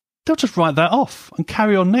they'll just write that off and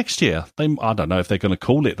carry on next year. I don't know if they're going to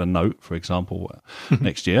call it the Note, for example,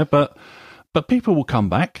 next year, but people will come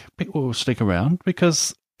back. People will stick around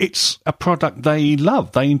because it's a product they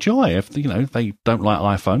love, they enjoy. If they don't like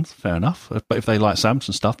iPhones, fair enough. But if they like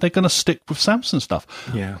Samsung stuff, they're going to stick with Samsung stuff.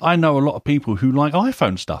 Yeah, I know a lot of people who like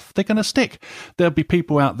iPhone stuff. They're going to stick. There'll be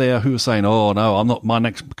people out there who are saying, "Oh no, I'm not. My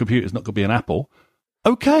next computer is not going to be an Apple."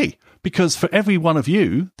 Okay, because for every one of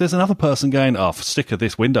you, there's another person going, "Oh, for stick of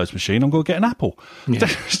this Windows machine, I'm going to get an Apple." Yeah.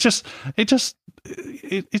 It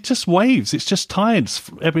just waves. It's just tides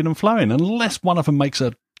ebbing and flowing. Unless one of them makes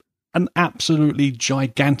an absolutely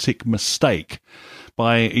gigantic mistake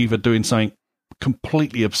by either doing something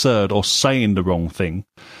completely absurd or saying the wrong thing,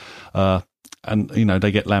 and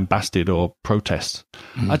they get lambasted or protest.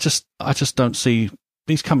 I just don't see.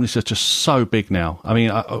 These companies are just so big now. I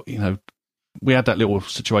mean, we had that little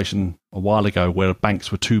situation a while ago where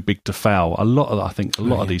banks were too big to fail. A lot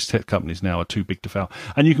of these tech companies now are too big to fail,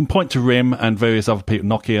 and you can point to RIM and various other people,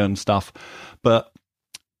 Nokia and stuff, but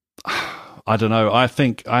I don't know. I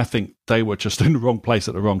think they were just in the wrong place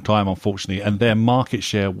at the wrong time, unfortunately, and their market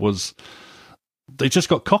share they just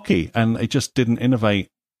got cocky and they just didn't innovate.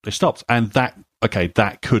 They stopped, and that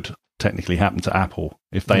could technically happen to Apple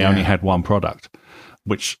if they only had one product,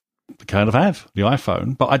 which they kind of have, the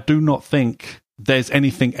iPhone. But I do not think there's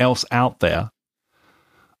anything else out there.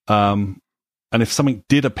 And if something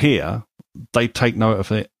did appear, they take note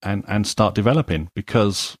of it and start developing,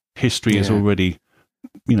 because history is already.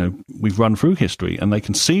 We've run through history and they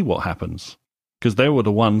can see what happens, because they were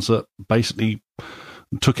the ones that basically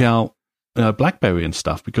took out BlackBerry and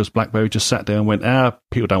stuff, because BlackBerry just sat there and went,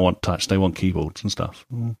 people don't want touch, they want keyboards and stuff.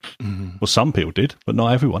 Well, some people did, but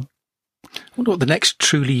not everyone. I wonder what the next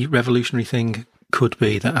truly revolutionary thing could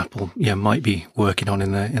be that Apple might be working on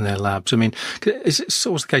in their labs. I mean, it's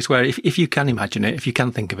always the case where if you can imagine it, if you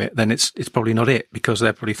can think of it, then it's probably not it, because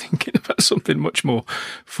they're probably thinking about something much more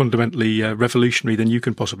fundamentally revolutionary than you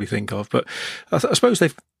can possibly think of. But I suppose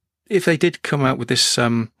if they did come out with this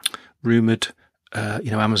rumoured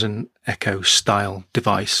Amazon Echo style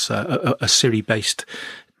device, a Siri based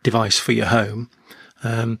device for your home,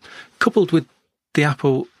 coupled with the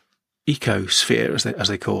Apple ecosphere, as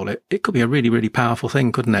they call it, it could be a really, really powerful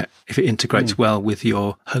thing, couldn't it? If it integrates well with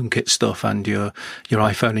your HomeKit stuff and your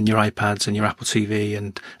iPhone and your iPads and your Apple TV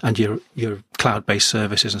and your cloud-based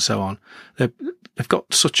services and so on. They've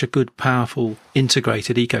got such a good, powerful,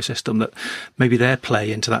 integrated ecosystem that maybe their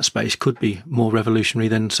play into that space could be more revolutionary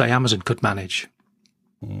than, say, Amazon could manage.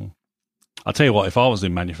 I'll tell you what, if I was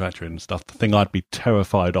in manufacturing and stuff, the thing I'd be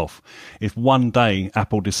terrified of, if one day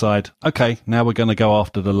Apple decide, okay, now we're going to go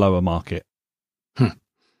after the lower market.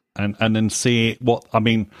 And then see what, I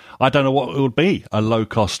mean, I don't know what it would be, a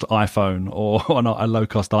low-cost iPhone or not a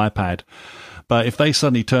low-cost iPad. But if they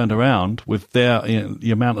suddenly turned around with their,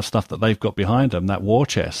 the amount of stuff that they've got behind them, that war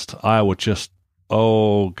chest, I would just,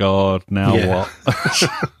 oh God, now what?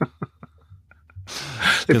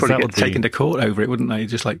 They'd probably get taken to court over it, wouldn't they?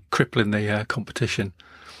 Just like crippling the competition.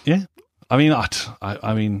 Yeah, I mean, I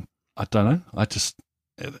don't know.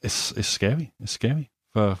 It's scary. It's scary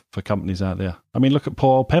for companies out there. I mean, look at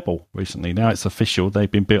poor old Pebble recently. Now it's official;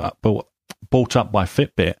 they've been bought up by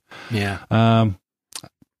Fitbit. Yeah.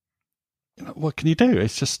 What can you do?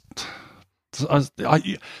 It's just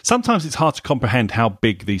sometimes it's hard to comprehend how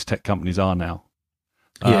big these tech companies are now.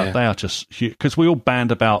 They are just huge, because we all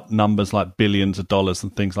band about numbers like billions of dollars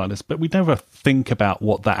and things like this, but we never think about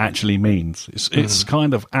what that actually means. It's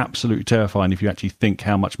kind of absolutely terrifying if you actually think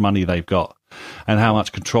how much money they've got and how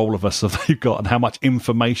much control of us they've got and how much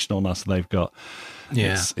information on us they've got.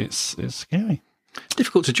 Yeah, it's scary. It's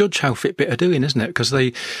difficult to judge how Fitbit are doing, isn't it? Because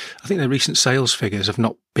I think their recent sales figures have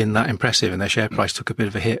not been that impressive, and their share price took a bit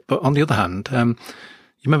of a hit. But on the other hand, you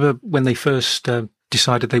remember when they first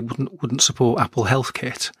decided they wouldn't support Apple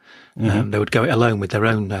HealthKit. They would go it alone with their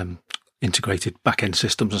own integrated back-end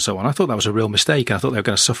systems and so on. I thought that was a real mistake, and I thought they were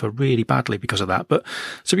going to suffer really badly because of that. But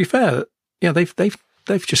to be fair,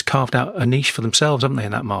 they've just carved out a niche for themselves, haven't they,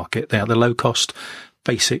 in that market? They are the low-cost,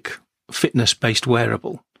 basic, fitness-based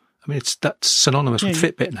wearable. I mean, that's synonymous with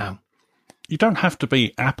Fitbit now. You don't have to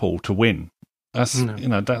be Apple to win. That's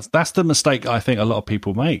the mistake I think a lot of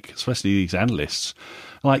people make, especially these analysts.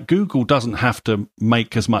 Like, Google doesn't have to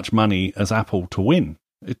make as much money as Apple to win.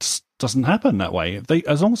 It doesn't happen that way.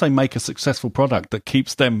 As long as they make a successful product that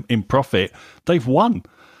keeps them in profit, they've won.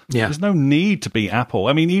 Yeah. There's no need to be Apple.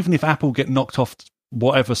 I mean, even if Apple get knocked off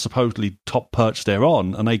whatever supposedly top perch they're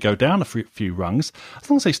on and they go down a few rungs, as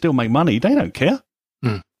long as they still make money, they don't care.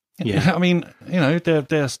 Yeah. I mean,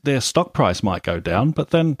 their stock price might go down,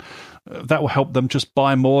 but then that will help them just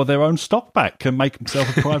buy more of their own stock back and make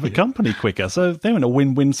themselves a private company quicker. So they're in a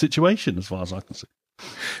win-win situation as far as I can see.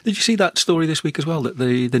 Did you see that story this week as well, that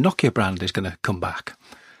the Nokia brand is going to come back?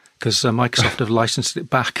 Because Microsoft have licensed it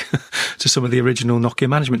back to some of the original Nokia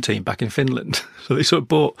management team back in Finland. So they sort of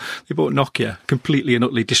bought Nokia, completely and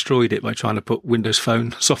utterly destroyed it by trying to put Windows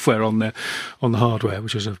Phone software on the hardware,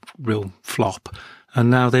 which was a real flop. And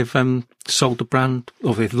now they've sold the brand,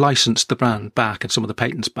 or they've licensed the brand back and some of the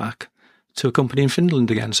patents back to a company in Finland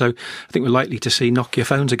again. So I think we're likely to see Nokia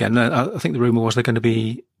phones again. I think the rumour was they're going to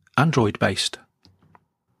be Android-based.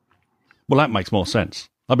 Well, that makes more sense.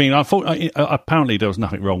 I mean, apparently there was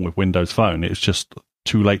nothing wrong with Windows Phone. It's just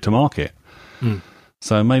too late to market.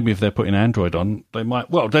 So maybe if they're putting Android on, they might.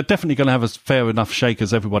 Well, they're definitely going to have a fair enough shake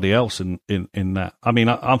as everybody else in that. I mean,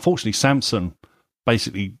 unfortunately, Samsung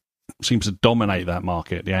basically seems to dominate that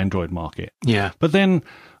market, the Android market. Yeah. But then,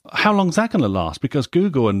 how long is that going to last? Because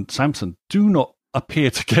Google and Samsung do not appear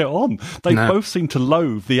to get on. They both seem to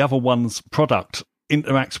loathe the other one's product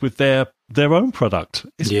interacts with their own product.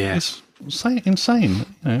 It's insane.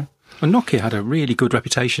 You know. Well, Nokia had a really good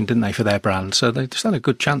reputation, didn't they, for their brand? So they just had a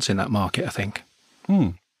good chance in that market, I think.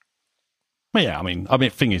 Well, yeah, I mean, the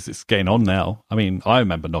thing is, it's getting on now. I mean, I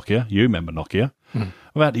remember Nokia. You remember Nokia. What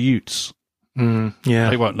about the Utes? Yeah.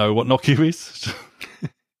 They won't know what Nokia is.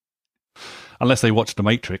 Unless they watch The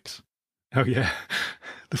Matrix. Oh, yeah.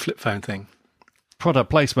 The flip phone thing. Product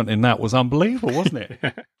placement in that was unbelievable, wasn't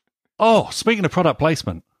it? Oh, speaking of product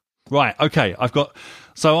placement. Right, okay,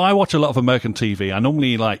 so I watch a lot of American TV. I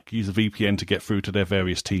normally use a VPN to get through to their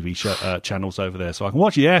various TV channels over there, so I can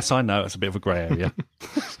watch. Yes, I know, it's a bit of a grey area.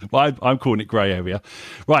 Well, I'm calling it grey area.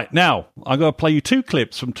 Right, now, I'm going to play you 2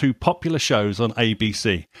 clips from 2 popular shows on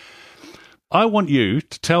ABC. I want you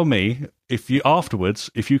to tell me, if you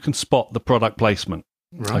can spot the product placement.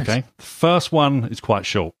 Right. Okay? The first one is quite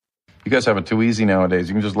short. You guys have it too easy nowadays.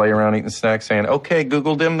 You can just lay around eating snacks saying, okay,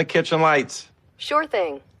 Google, dim the kitchen lights. Sure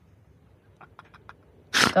thing.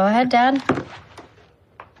 Go ahead, Dad.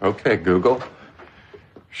 Okay, Google.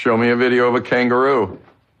 Show me a video of a kangaroo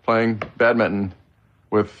playing badminton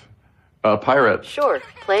with a pirate. Sure,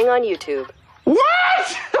 playing on YouTube.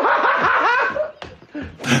 What?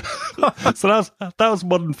 So that was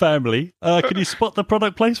Modern Family. Can you spot the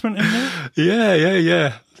product placement in there? Yeah.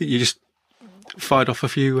 I think you just fired off a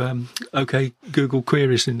few okay Google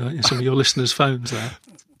queries in some of your listeners' phones there.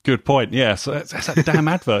 Good point. Yeah, so that's a damn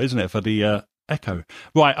advert, isn't it, for the Echo?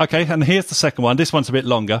 Right. Okay. And here's the second one. This one's a bit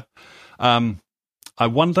longer. I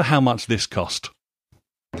wonder how much this cost.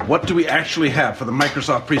 What do we actually have for the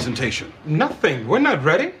Microsoft presentation? Nothing. We're not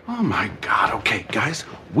ready. Oh my God. Okay, guys,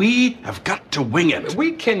 we have got to wing it.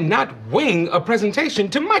 We cannot wing a presentation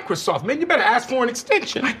to Microsoft. Man, you better ask for an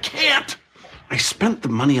extension. I can't. I spent the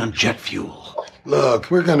money on jet fuel. Look,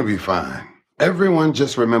 we're gonna be fine. Everyone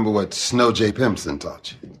just remember what Snow J. Pimpson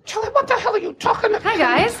taught you. Charlie, what the hell are you talking about? Hi,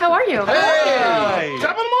 guys. How are you? Hey!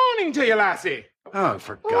 Double morning to you, lassie. Oh,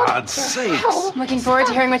 for God's sakes. Looking forward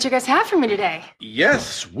to hearing what you guys have for me today.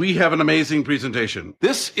 Yes, we have an amazing presentation.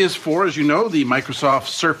 This is for, as you know, the Microsoft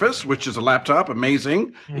Surface, which is a laptop,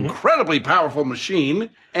 amazing, incredibly powerful machine.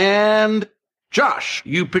 And Josh,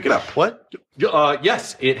 you pick it up. What?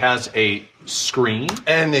 Yes, it has a screen.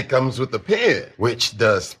 And it comes with a pen, which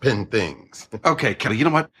does pen things. Okay, Kelly, you know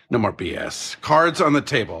what? No more BS. Cards on the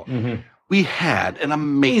table. We had an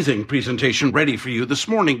amazing presentation ready for you this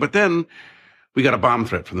morning, but then we got a bomb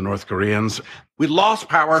threat from the North Koreans. We lost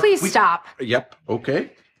power. Please stop. Yep, okay.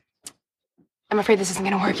 I'm afraid this isn't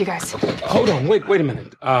going to work, you guys. Hold on. Wait a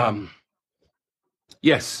minute.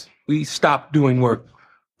 Yes, we stopped doing work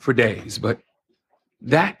for days, but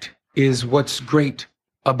that is what's great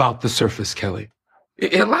about the Surface, Kelly.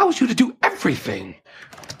 It allows you to do everything.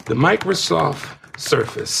 The Microsoft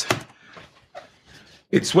Surface.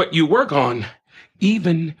 It's what you work on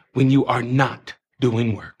even when you are not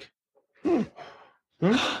doing work. You've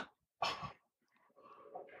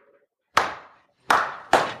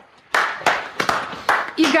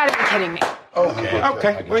got to be kidding me.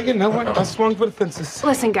 Okay. Well, you know what? I swung for the fences.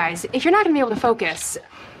 Listen, guys, if you're not going to be able to focus,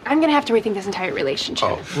 I'm going to have to rethink this entire relationship.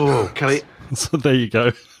 Oh, Kelly. So there you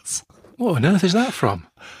go. What on earth is that from?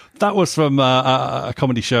 That was from a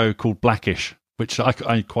comedy show called Blackish, which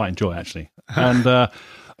I quite enjoy, actually. And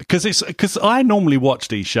because I normally watch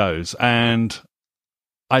these shows, and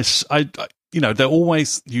I they're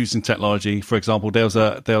always using technology. For example, there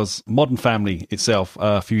was Modern Family itself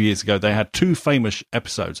a few years ago. They had 2 famous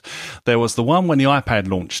episodes. There was the one when the iPad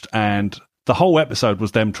launched, and the whole episode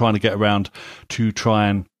was them trying to get around to try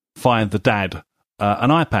and find the dad an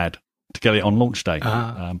iPad to get it on launch day.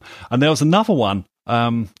 And there was another one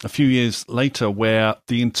a few years later where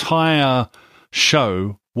the entire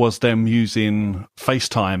show was them using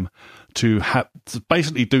FaceTime to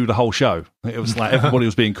basically do the whole show. It was like everybody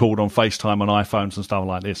was being called on FaceTime on iPhones and stuff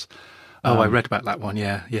like this. I read about that one.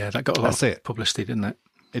 Yeah, that got a lot of publicity, didn't it?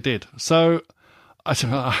 It did. So,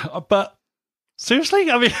 but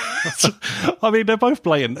seriously, I mean, they're both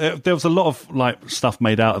blatant. There was a lot of like stuff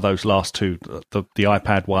made out of those last 2, the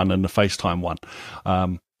iPad one and the FaceTime one.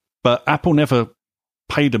 But Apple never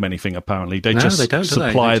paid them anything. Apparently, they don't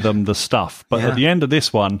supply them the stuff. But at the end of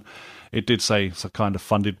this one, it did say it's kind of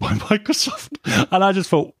funded by Microsoft, and I just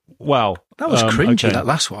thought, wow, that was cringy. Okay. That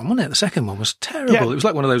last one, wasn't it? The second one was terrible. Yeah. It was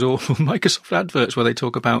like one of those awful Microsoft adverts where they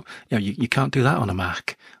talk about, you can't do that on a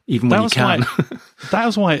Mac, even when you can. That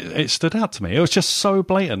was why it stood out to me. It was just so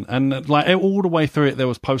blatant, and like all the way through it, there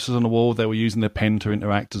was posters on the wall. They were using their pen to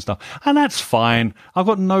interact and stuff, and that's fine. I've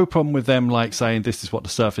got no problem with them like saying this is what the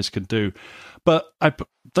Surface can do. But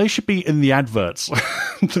they should be in the adverts,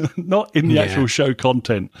 not in the actual show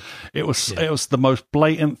content. It was the most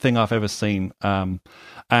blatant thing I've ever seen, and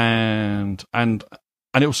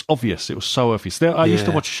it was obvious. It was so obvious. I used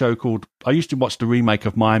to watch a show called. I used to watch the remake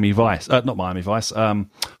of Miami Vice, not Miami Vice,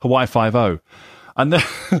 Hawaii Five-0, and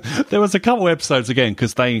there was a couple episodes again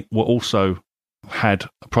because they were also had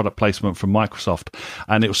a product placement from Microsoft,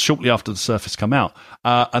 and it was shortly after the Surface come out,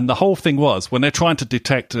 and the whole thing was when they're trying to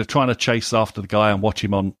chase after the guy and watch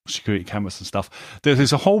him on security cameras and stuff,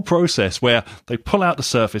 there's a whole process where they pull out the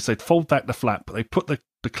Surface, they fold back the flap, they put the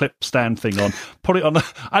clip stand thing on, put it on,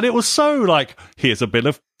 and it was so like, here's a bit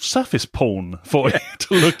of Surface porn for you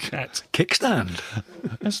to look at. Kickstand.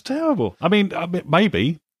 It's terrible. I mean,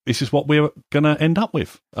 maybe this is what we're going to end up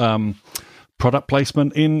with. Product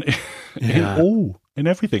placement in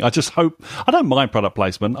everything. I just hope. I don't mind product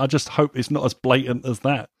placement. I just hope it's not as blatant as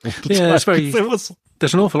that. Yeah, it's very.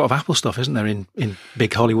 There's an awful lot of Apple stuff, isn't there, in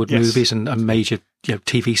big Hollywood movies and major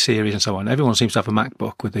TV series and so on. Everyone seems to have a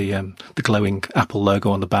MacBook with the glowing Apple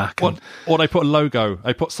logo on the back. Or they put a logo.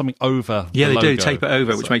 They put something over. Yeah, the they logo. do tape it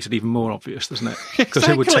over, which makes it even more obvious, doesn't it? Because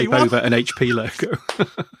who would tape over an HP logo?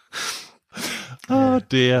 Oh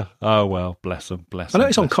dear! Oh well, bless them. I know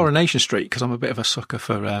it's on Coronation Street because I'm a bit of a sucker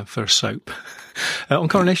for a soap. On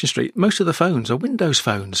Coronation Street, most of the phones are Windows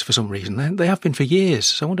phones for some reason. They have been for years.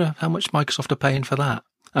 So I wonder how much Microsoft are paying for that,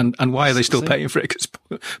 and why are they still paying for it? 'Cause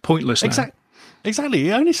it's pointless. Exactly.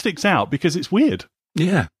 It only sticks out because it's weird.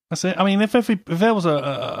 Yeah. That's it. I mean, if there was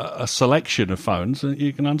a selection of phones,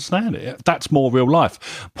 you can understand it. That's more real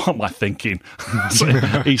life. What am I thinking?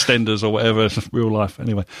 EastEnders or whatever, real life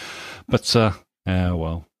anyway. But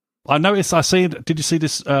well, I noticed. Did you see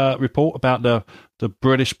this report about the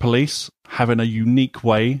British police having a unique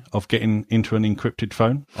way of getting into an encrypted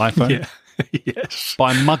iPhone? Yeah. Yes.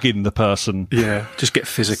 By mugging the person. Yeah. Just get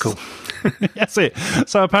physical. That's it.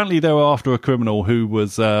 So apparently they were after a criminal who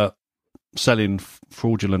was selling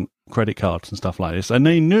fraudulent credit cards and stuff like this, and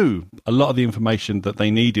they knew a lot of the information that they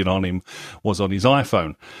needed on him was on his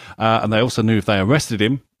iPhone, and they also knew if they arrested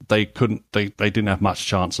him, they didn't have much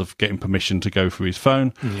chance of getting permission to go through his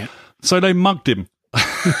phone. Yeah. So they mugged him.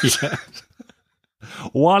 Yeah.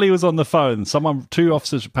 While he was on the phone, two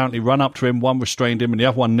officers apparently run up to him, one restrained him and the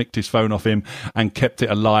other one nicked his phone off him and kept it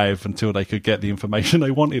alive until they could get the information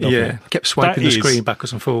they wanted of him. Kept swiping the screen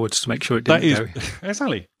backwards and forwards to make sure it didn't go.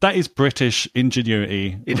 Exactly. That is British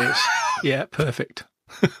ingenuity. It is. Yeah, perfect.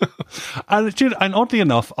 And oddly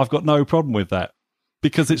enough, I've got no problem with that.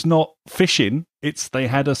 Because it's not phishing, they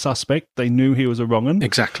had a suspect, they knew he was a wrong 'un.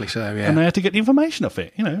 Exactly so, yeah. And they had to get the information off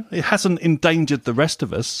it. It hasn't endangered the rest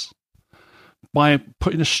of us by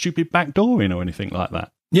putting a stupid back door in or anything like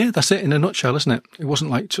that. Yeah, that's it in a nutshell, isn't it? It wasn't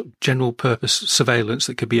like general purpose surveillance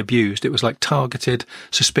that could be abused. It was like targeted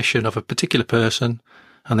suspicion of a particular person,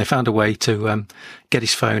 and they found a way to get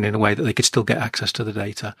his phone in a way that they could still get access to the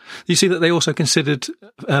data. You see that they also considered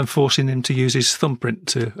forcing him to use his thumbprint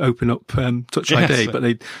to open up Touch ID, but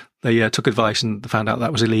they took advice and found out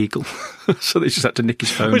that was illegal. So they just had to nick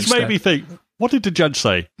his phone Which instead. made me think, what did the judge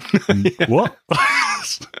say? What?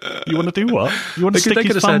 You want to do what? You want to stick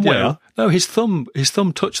his thumb where? No, his thumb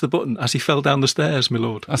touched the button as he fell down the stairs, my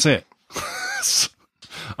lord. That's it.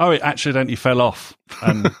 It accidentally fell off,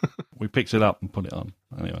 and we picked it up and put it on.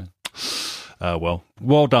 Anyway.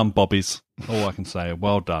 Well done, Bobbies. All I can say,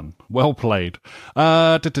 well done. Well played.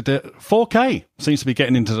 4K seems to be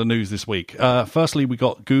getting into the news this week. Firstly, we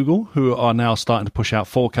got Google, who are now starting to push out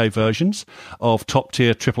 4K versions of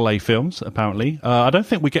top-tier AAA films, apparently. I don't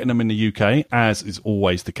think we're getting them in the UK, as is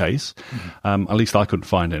always the case. At least I couldn't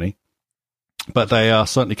find any. But they are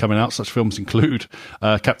certainly coming out. Such films include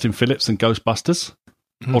Captain Phillips and Ghostbusters,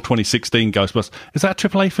 or 2016 Ghostbusters. Is that a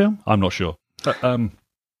AAA film? I'm not sure.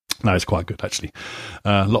 No, it's quite good, actually.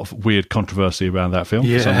 A lot of weird controversy around that film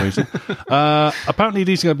for some reason. Apparently,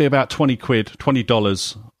 these are going to be about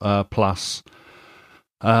 $20 plus.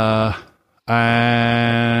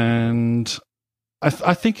 And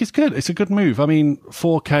I think it's good. It's a good move. I mean,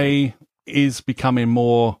 4K is becoming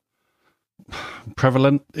more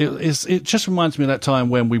prevalent. It just reminds me of that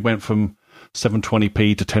time when we went from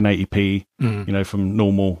 720p to 1080p,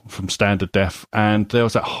 from standard def, and there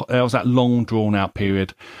was that long drawn out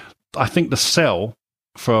period. I think the sell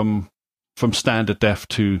from standard def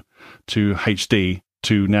to HD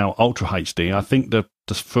to now ultra HD, I think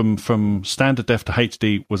from standard def to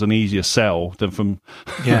HD was an easier sell than from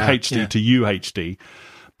HD to UHD,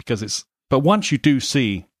 but once you do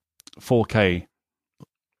see 4K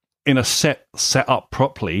in a set up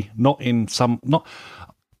properly, you go into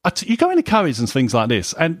Currys and things like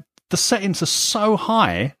this, and the settings are so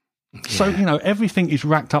high. So, everything is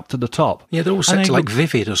racked up to the top. Yeah, they're all set to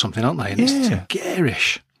Vivid or something, aren't they? And it's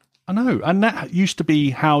garish. I know. And that used to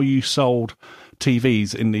be how you sold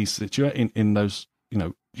TVs in these in those,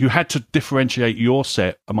 you had to differentiate your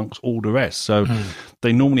set amongst all the rest. So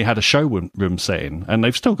they normally had a showroom setting, and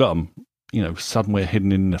they've still got them, somewhere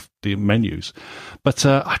hidden in the menus. But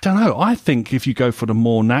I don't know. I think if you go for the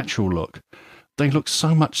more natural look, they look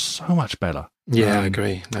so much better. Yeah, I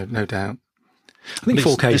agree. No doubt. I think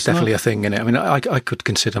 4K is definitely a thing, isn't it? I mean, I could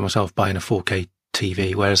consider myself buying a 4K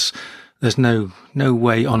TV, whereas there's no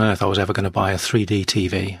way on earth I was ever going to buy a 3D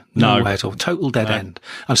TV. No way at all. Total dead end.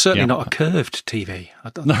 And certainly not a curved TV.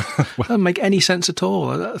 That doesn't make any sense at all.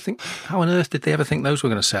 I think, how on earth did they ever think those were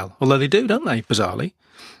going to sell? Although they do, don't they, bizarrely?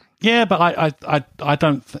 Yeah, but I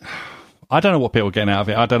don't... I don't know what people are getting out of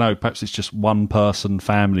it. I don't know. Perhaps it's just one-person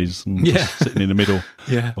families and just sitting in the middle.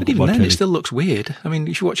 Yeah, but even then, it still looks weird. I mean,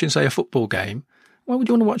 if you're watching, say, a football game, why would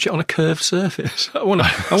you want to watch it on a curved surface? I want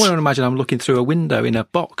to imagine I'm looking through a window in a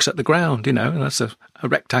box at the ground, and that's a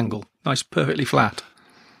rectangle, nice, perfectly flat.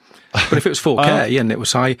 But if it was 4K and it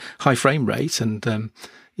was high frame rate and, there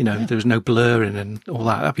was no blurring and all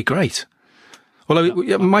that, that'd be great. Although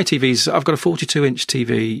my TV's, I've got a 42-inch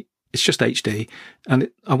TV. It's just HD, and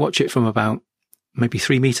I watch it from about maybe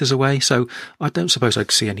 3 meters away. So I don't suppose I'd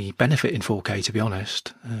see any benefit in 4K, to be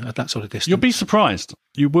honest, at that sort of distance. You'll be surprised.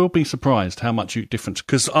 You will be surprised how much difference.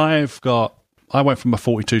 Because I went from a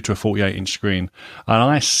 42 to a 48-inch screen, and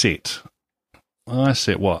I sit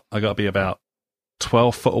what? I got to be about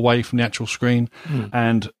 12 foot away from the actual screen,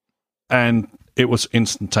 and it was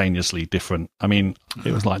instantaneously different. I mean,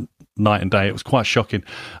 it was like night and day. It was quite shocking.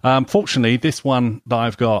 Fortunately, this one that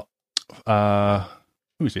I've got.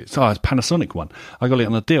 Who is it? It's a Panasonic one. I got it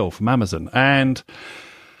on a deal from Amazon, and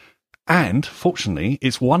fortunately,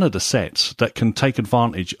 it's one of the sets that can take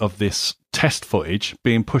advantage of this test footage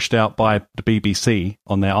being pushed out by the BBC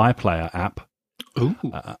on their iPlayer app. Ooh.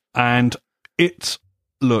 And it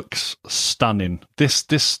looks stunning. This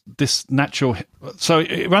natural. So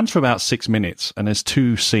it runs for about 6 minutes, and there's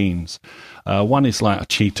 2 scenes. One is like a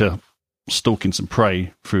cheetah stalking some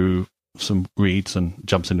prey through some reeds and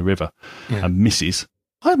jumps in the river and misses.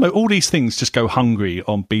 I don't know, all these things just go hungry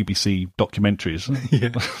on BBC documentaries.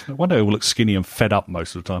 I wonder they all look skinny and fed up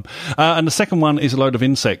most of the time. And the second one is a load of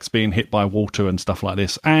insects being hit by water and stuff like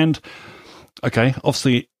this. And,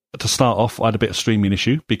 obviously, to start off, I had a bit of streaming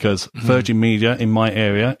issue because Virgin Media in my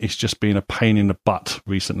area is just being a pain in the butt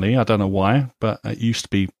recently. I don't know why, but it used to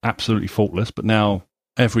be absolutely faultless, but now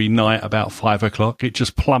every night about 5 o'clock, it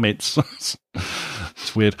just plummets.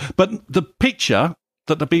 It's weird. But the picture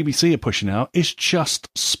that the BBC are pushing out is just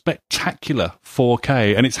spectacular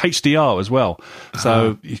 4K, and it's HDR as well.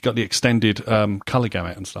 So you've got the extended colour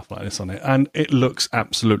gamut and stuff like this on it, and it looks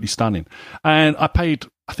absolutely stunning. And I paid,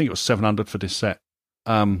 I think it was $700 for this set,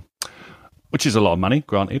 which is a lot of money,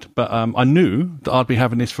 granted, but I knew that I'd be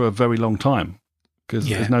having this for a very long time because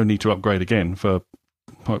there's no need to upgrade again for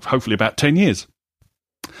hopefully about 10 years.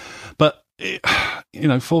 But,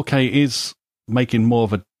 4K is making more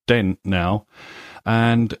of a dent now,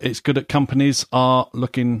 and it's good that companies are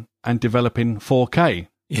looking and developing 4K.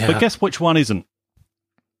 Yeah. But guess which one isn't?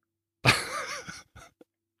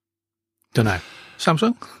 Don't know.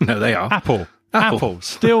 Samsung? No, they are. Apple. Apple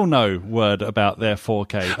still no word about their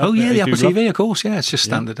 4K. Oh yeah, the Apple TV, of course. Yeah, it's just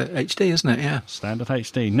standard HD, isn't it? Yeah, standard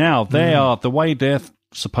HD. Now they are the way they're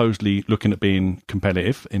supposedly looking at being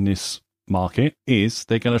competitive in this market is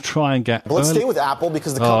they're going to try and get. Well, let's stay with Apple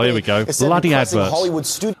because the company here we go. Bloody adverts. Hollywood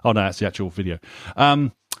studio. Oh no, that's the actual video.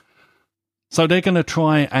 So they're going to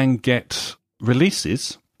try and get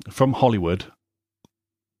releases from Hollywood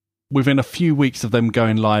within a few weeks of them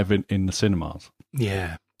going live in the cinemas.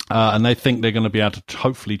 Yeah. And they think they're going to be able to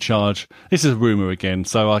hopefully charge. This is a rumor again,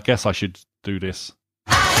 so I guess I should do this.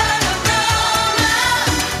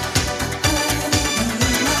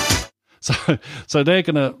 So they're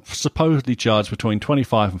going to supposedly charge between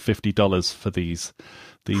 $25 and $50 for these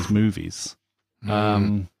movies.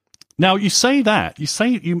 Now you say that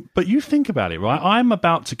but you think about it, right? I'm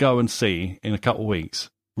about to go and see in a couple of weeks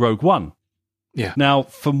Rogue One. Yeah. Now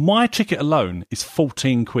for my ticket alone is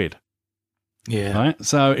 £14. Yeah. Right.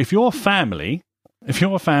 So if you're a family,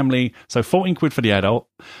 so 14 quid for the adult,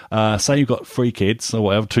 say you've got 3 kids or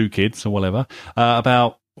whatever, 2 kids or whatever,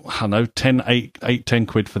 about, I don't know, 10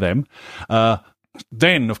 quid for them.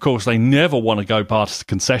 Then, of course, they never want to go past the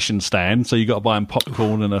concession stand, so you've got to buy them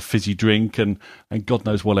popcorn and a fizzy drink and God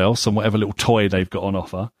knows what else and whatever little toy they've got on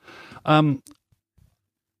offer.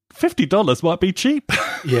 $50 might be cheap.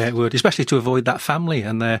 Yeah, it would, especially to avoid that family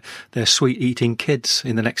and their sweet-eating kids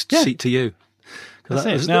in the next seat to you.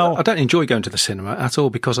 Now, I don't enjoy going to the cinema at all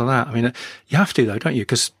because of that. I mean, you have to, though, don't you?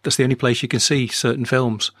 Because that's the only place you can see certain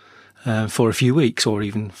films for a few weeks or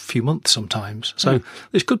even a few months sometimes. So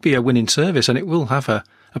this could be a winning service, and it will have a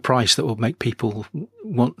price that will make people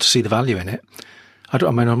want to see the value in it. I'd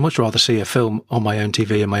much rather see a film on my own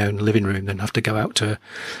TV in my own living room than have to go out to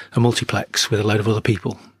a multiplex with a load of other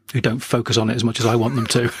people who don't focus on it as much as I want them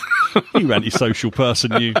to. You antisocial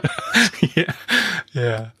person, you.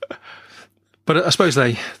 Yeah. But I suppose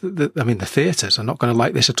the theatres are not going to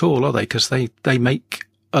like this at all, are they? Because they make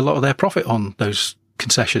a lot of their profit on those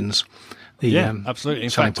concessions. Absolutely. In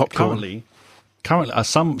fact, currently,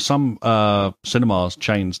 some cinemas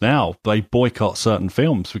chains now, they boycott certain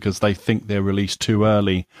films because they think they're released too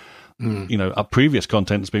early. You know, previous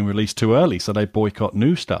content has been released too early, so they boycott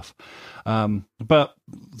new stuff. But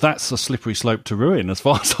that's a slippery slope to ruin, as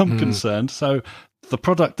far as I'm concerned. So the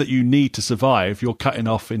product that you need to survive, you're cutting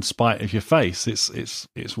off in spite of your face.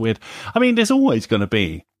 It's weird. I mean, there's always going to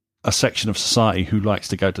be a section of society who likes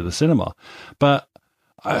to go to the cinema, but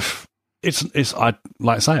it's I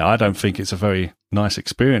like I say, I don't think it's a very nice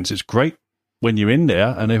experience. It's great when you're in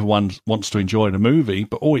there and everyone wants to enjoy the movie,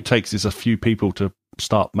 but all it takes is a few people to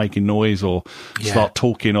start making noise or start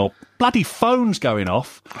talking or bloody phones going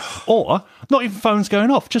off, or not even phones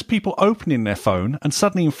going off, just people opening their phone and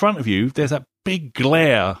suddenly in front of you there's that big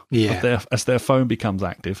glare as their phone becomes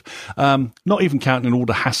active. Not even counting all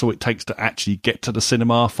the hassle it takes to actually get to the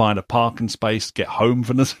cinema, find a parking space, get home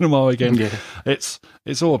from the cinema again. Yeah. It's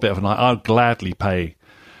all a bit of a night. I'd gladly pay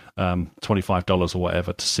 $25 or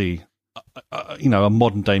whatever to see a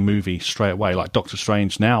modern day movie straight away, like Doctor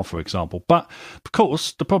Strange now, for example. But of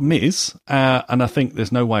course, the problem is, and I think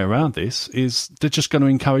there's no way around this, is they're just going to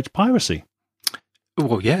encourage piracy.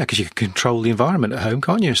 Well, yeah, because you can control the environment at home,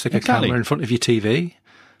 can't you? Stick a camera in front of your TV.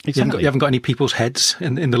 Exactly. You haven't got any people's heads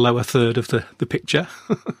in the lower third of the picture.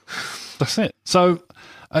 That's it. So,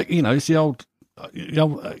 it's the old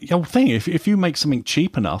thing. If you make something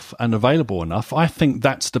cheap enough and available enough, I think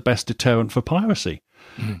that's the best deterrent for piracy.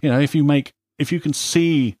 If you can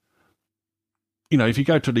see, if you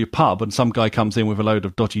go to the pub and some guy comes in with a load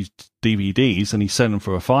of dodgy DVDs and he's selling them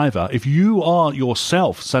for $5, if you are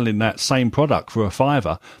yourself selling that same product for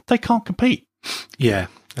 $5, they can't compete. Yeah,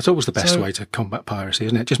 that's always the best way to combat piracy,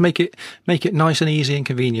 isn't it? Just make it nice and easy and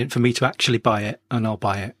convenient for me to actually buy it, and I'll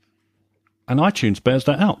buy it. And iTunes bears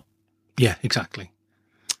that out. Yeah, exactly.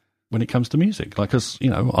 When it comes to music, I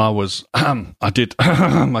did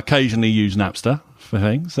occasionally use Napster for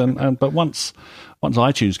things, but once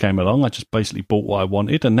iTunes came along, I just basically bought what I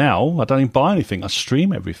wanted, and now I don't even buy anything. I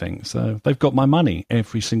stream everything, so they've got my money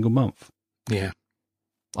every single month. Yeah,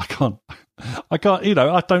 I can't. I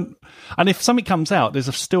don't. And if something comes out,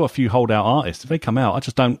 there's still a few holdout artists. If they come out,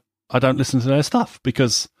 I don't listen to their stuff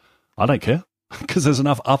because I don't care, because there's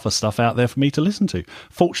enough other stuff out there for me to listen to.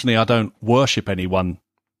 Fortunately, I don't worship anyone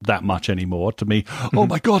that much anymore. To me, oh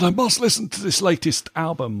my God, I must listen to this latest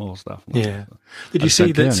album or stuff. Yeah. Did you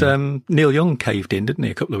see that Neil Young caved in, didn't he,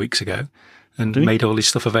 a couple of weeks ago, and made all his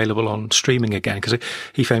stuff available on streaming again? Because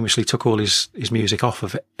he famously took all his music off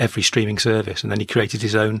of every streaming service, and then he created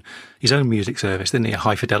his own music service, didn't he? A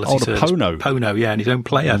high fidelity service. Pono, yeah, and his own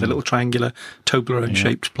player, the little triangular Toblerone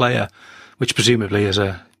shaped player, which presumably has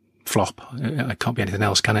a flop. It can't be anything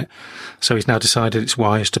else, can it? So he's now decided it's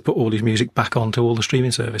wise to put all his music back onto all the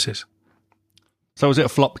streaming services. So was it a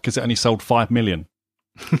flop because it only sold 5 million?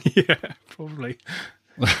 Yeah, probably.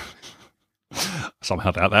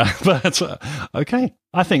 Somehow doubt that. But okay,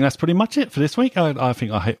 I think that's pretty much it for this week. I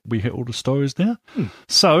think we hit all the stories there.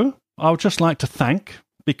 So I would just like to thank,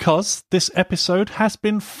 because this episode has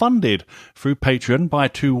been funded through Patreon by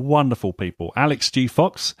two wonderful people. Alex G.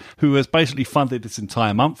 Fox, who has basically funded this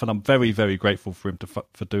entire month, and I'm very, very grateful for him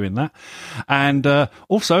for doing that. And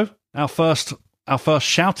also our first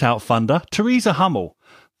shout-out funder, Teresa Hummel.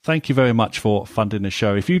 Thank you very much for funding the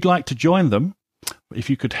show. If you'd like to join them, if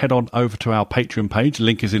you could head on over to our Patreon page,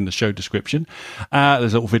 link is in the show description.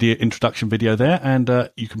 There's a little introduction video there, and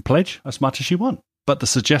you can pledge as much as you want. But the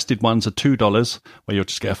suggested ones are $2, where you'll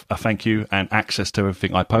just get a thank you and access to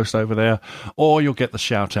everything I post over there, or you'll get the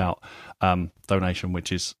shout out donation,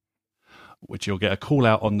 which you'll get a call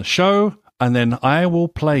out on the show, and then I will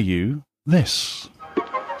play you this.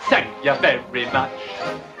 Thank you very much.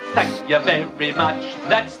 Thank you very much.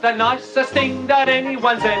 That's the nicest thing that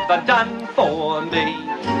anyone's ever done for me.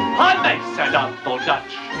 I may sound awful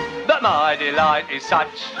Dutch, but my delight is such.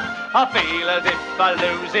 I feel as if a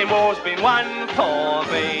losing war's been won for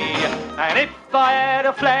me. And if I had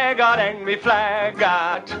a flag, I'd hang me flag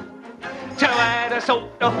out to add a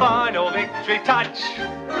sort of final victory touch.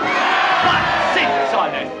 But since I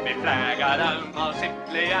left me flag at home, I'll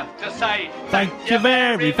simply have to say thank you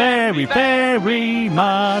very, very, very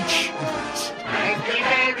much. Thank you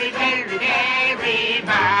very, very, very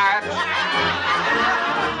much.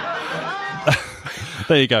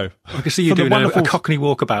 There you go. I can see you doing a Cockney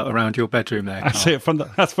walkabout around your bedroom there. That's it.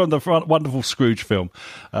 That's from the wonderful Scrooge film,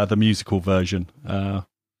 the musical version.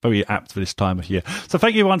 Very apt for this time of year. So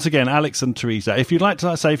thank you once again, Alex and Teresa. If you'd like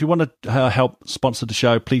to if you want to help sponsor the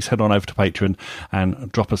show, please head on over to Patreon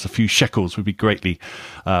and drop us a few shekels. We'd be greatly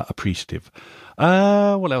appreciative.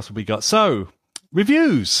 What else have we got? So,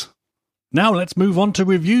 reviews. Now let's move on to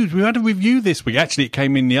reviews. We had a review this week. Actually, it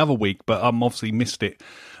came in the other week, but I obviously missed it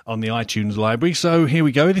on the iTunes library. So here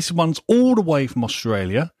we go. This one's all the way from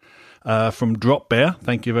Australia, from Drop Bear.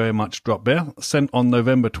 Thank you very much, Drop Bear. Sent on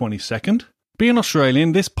November 22nd. Being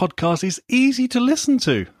Australian, this podcast is easy to listen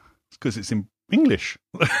to. It's because it's in English.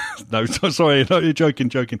 No, sorry, no, you're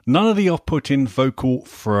joking. None of the off-putting vocal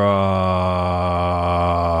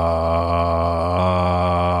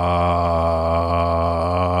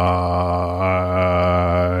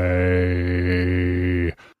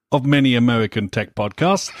of many American tech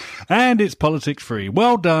podcasts, and it's politics free.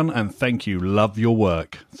 Well done, and thank you. Love your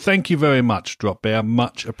work. Thank you very much, Drop Bear.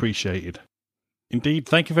 Much appreciated. Indeed,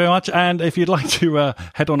 thank you very much. And if you'd like to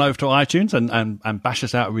head on over to iTunes and bash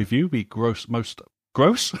us out a review, be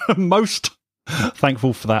most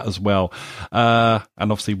thankful for that as well. And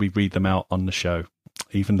obviously, we read them out on the show,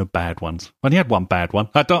 even the bad ones. I only had one bad one.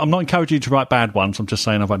 I'm not encouraging you to write bad ones. I'm just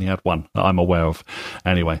saying I've only had one that I'm aware of.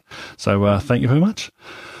 Anyway, so thank you very much.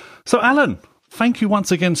 So, Alan, thank you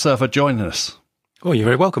once again, sir, for joining us. Oh, you're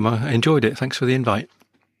very welcome. I enjoyed it. Thanks for the invite.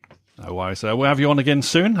 No worries. We'll have you on again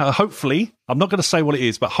soon. Hopefully, I'm not going to say what it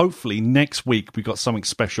is, but hopefully next week we've got something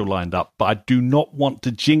special lined up. But I do not want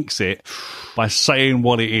to jinx it by saying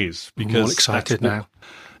what it is. Because I'm all excited now.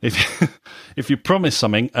 If you promise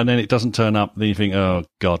something and then it doesn't turn up, then you think, oh,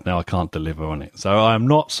 God, now I can't deliver on it. So I'm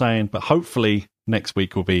not saying, but hopefully next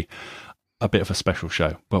week will be a bit of a special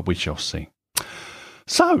show. But we shall see.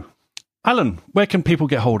 So, Alan, where can people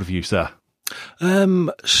get hold of you, sir?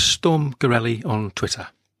 Storm Gorelli on Twitter.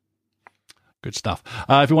 Good stuff.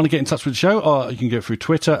 If you want to get in touch with the show, you can go through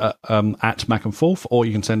Twitter at Mac and Forth, or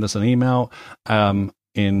you can send us an email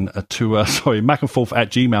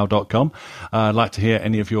macandforth@gmail.com. I'd like to hear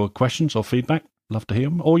any of your questions or feedback. Love to hear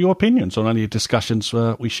them, or your opinions on any discussions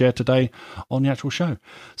we share today on the actual show.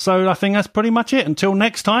 So I think that's pretty much it. Until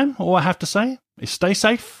next time, all I have to say is stay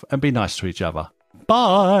safe and be nice to each other.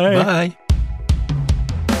 Bye. Bye.